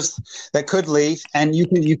goalkeepers that could leave, and you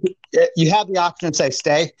have the option to say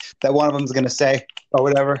stay. That one of them is going to stay or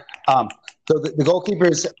whatever. So the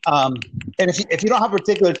goalkeepers, and if you don't have a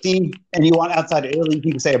particular team and you want outside of Italy,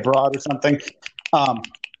 you can say abroad or something.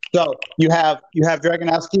 So you have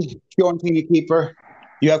Draganowski, Fiorentina keeper.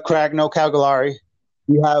 You have Cragno, Calgary.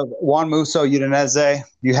 You have Juan Musso, Udinese.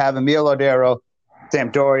 You have Emil Odero,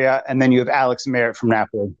 Sampdoria, and then you have Alex Merritt from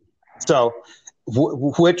Napoli. So,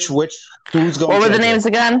 who's going? What were the names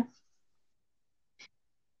again?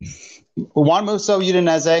 Juan Musso,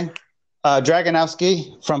 Udinese.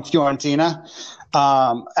 Draganowski from Fiorentina.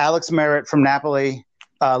 Alex Merritt from Napoli.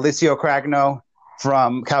 Licio Cragno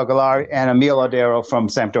from Calgary, and Emil Odero from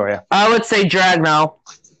Sampdoria. I would say Dragno.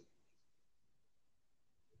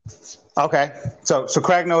 Okay, so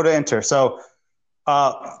Cragno to Inter. So,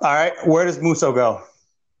 all right, where does Musso go?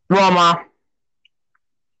 Roma.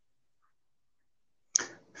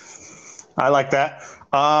 I like that.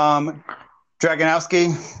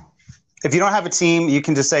 Draganowski. If you don't have a team, you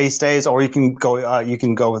can just say he stays, or you can go. You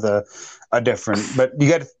can go with a different. But you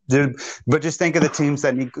got to. But just think of the teams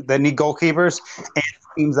that need goalkeepers and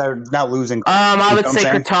teams that are now losing. I would say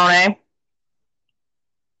Crotone.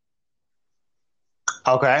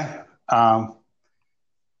 Okay.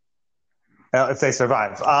 If they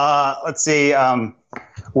survive. Let's see.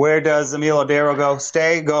 Where does Emil Odero go?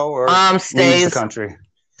 Go, or stays. Leaves the country?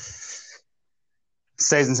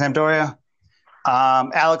 Stays in Sampdoria.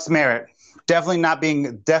 Alex Merritt,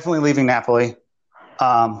 definitely leaving Napoli.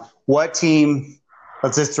 What team?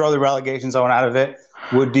 Let's just throw the relegation zone out of it.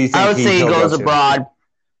 What do you think? I would say he goes abroad.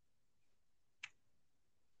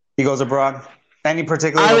 He goes abroad. Any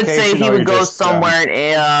particular? I would location, say he would go somewhere.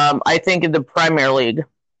 I think in the Premier League.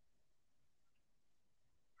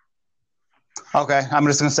 Okay, I'm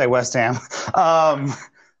just going to say West Ham.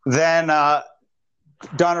 Then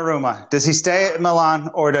Donnarumma, does he stay at Milan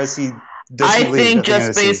or does he? I think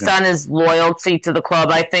just based on his loyalty to the club,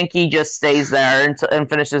 I think he just stays there and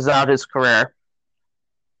finishes out his career.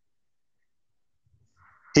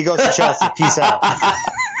 He goes to Chelsea. Peace out.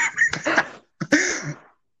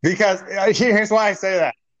 Because here's why I say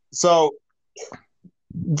that. So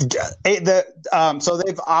so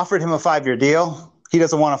they've offered him a 5-year deal. He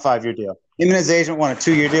doesn't want a 5-year deal. Him and his agent want a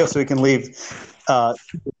 2-year deal so he can leave 1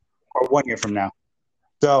 year from now.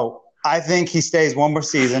 So I think he stays one more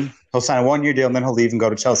season. He'll sign a 1-year deal, and then he'll leave and go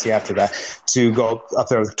to Chelsea after that to go up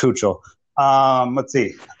there with Tuchel. Let's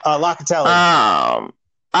see. Locatelli.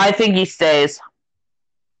 I think he stays.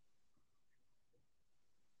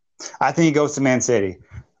 I think he goes to Man City.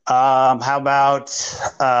 How about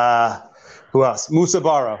who else? Moussa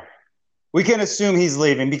Barrow. We can assume he's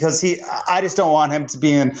leaving because I just don't want him to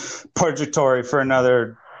be in purgatory for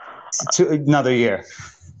another year.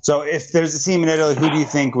 So if there's a team in Italy, who do you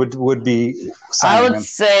think would be signing him? I would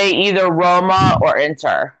say either Roma or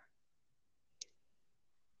Inter.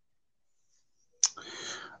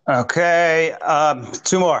 Okay.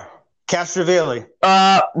 2 more. Castrovilli.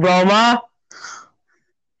 Roma.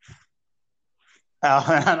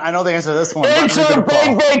 I know the answer to this one. Inter,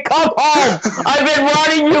 baby, come home. I've been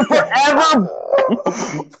wanting you forever.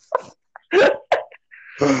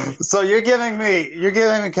 So you're giving me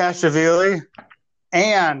Castrovilli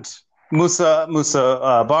and Moussa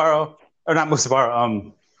Barrow, or not Moussa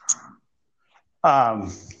Barrow. I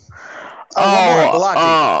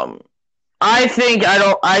think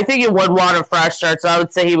it would want a fresh start. So I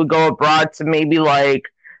would say he would go abroad to maybe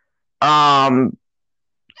like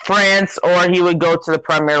France, or he would go to the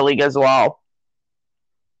Premier League as well.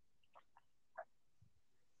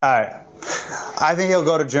 All right, I think he'll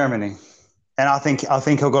go to Germany, and I think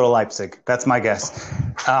he'll go to Leipzig. That's my guess.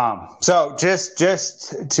 So just to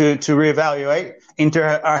reevaluate,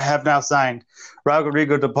 Inter have now signed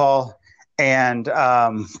Rodrigo de Paul and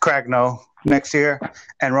Cragno next year,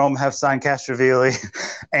 and Rome have signed Castrovilli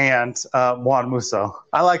and Juan Musso.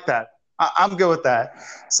 I like that. I'm good with that.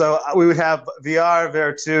 So we would have VR,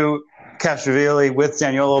 Veretout, Castrovilli with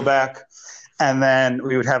Zaniolo back, and then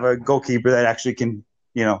we would have a goalkeeper that actually can,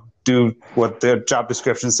 do what the job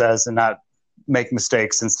description says and not make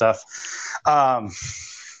mistakes and stuff. And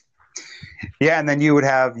then you would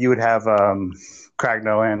have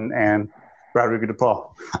Cragno and Rodrigo De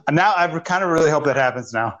Paul. Now I kind of really hope that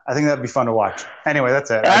happens now. I think that'd be fun to watch. Anyway,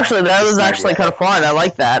 that's it. Actually, that was actually kind of fun. I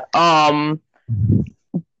like that. Do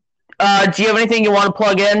you have anything you want to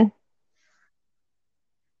plug in?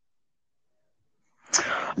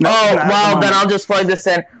 No, then I'll just plug this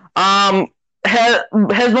in.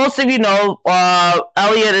 As most of you know,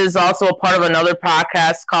 Elliot is also a part of another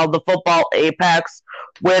podcast called The Football Apex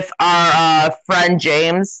with our friend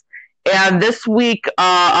James. And this week,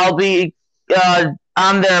 I'll be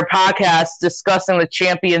on their podcast discussing the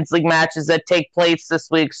Champions League matches that take place this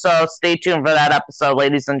week. So stay tuned for that episode,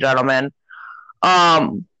 ladies and gentlemen. I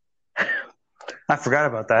forgot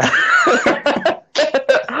about that.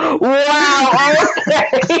 Wow. Okay.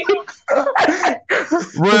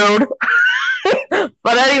 Rude.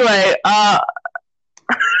 But anyway,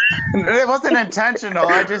 it wasn't intentional.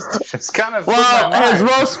 I just kind of. Well, as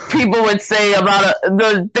most people would say about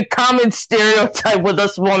the common stereotype with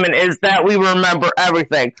us women is that we remember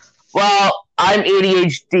everything. Well, I'm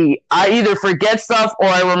ADHD. I either forget stuff or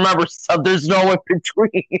I remember stuff. There's no in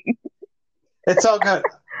between. It's all good.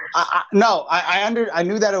 I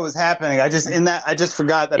knew that it was happening. I just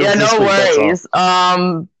forgot that. Yeah, no worries.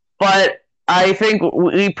 But I think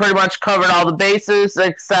we pretty much covered all the bases,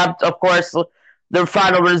 except, of course, the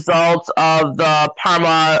final results of the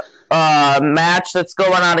Parma match that's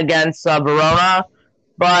going on against Verona.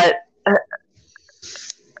 But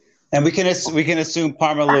and we can assume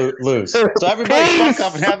Parma lose. So everybody, fuck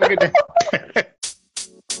up and have a good day.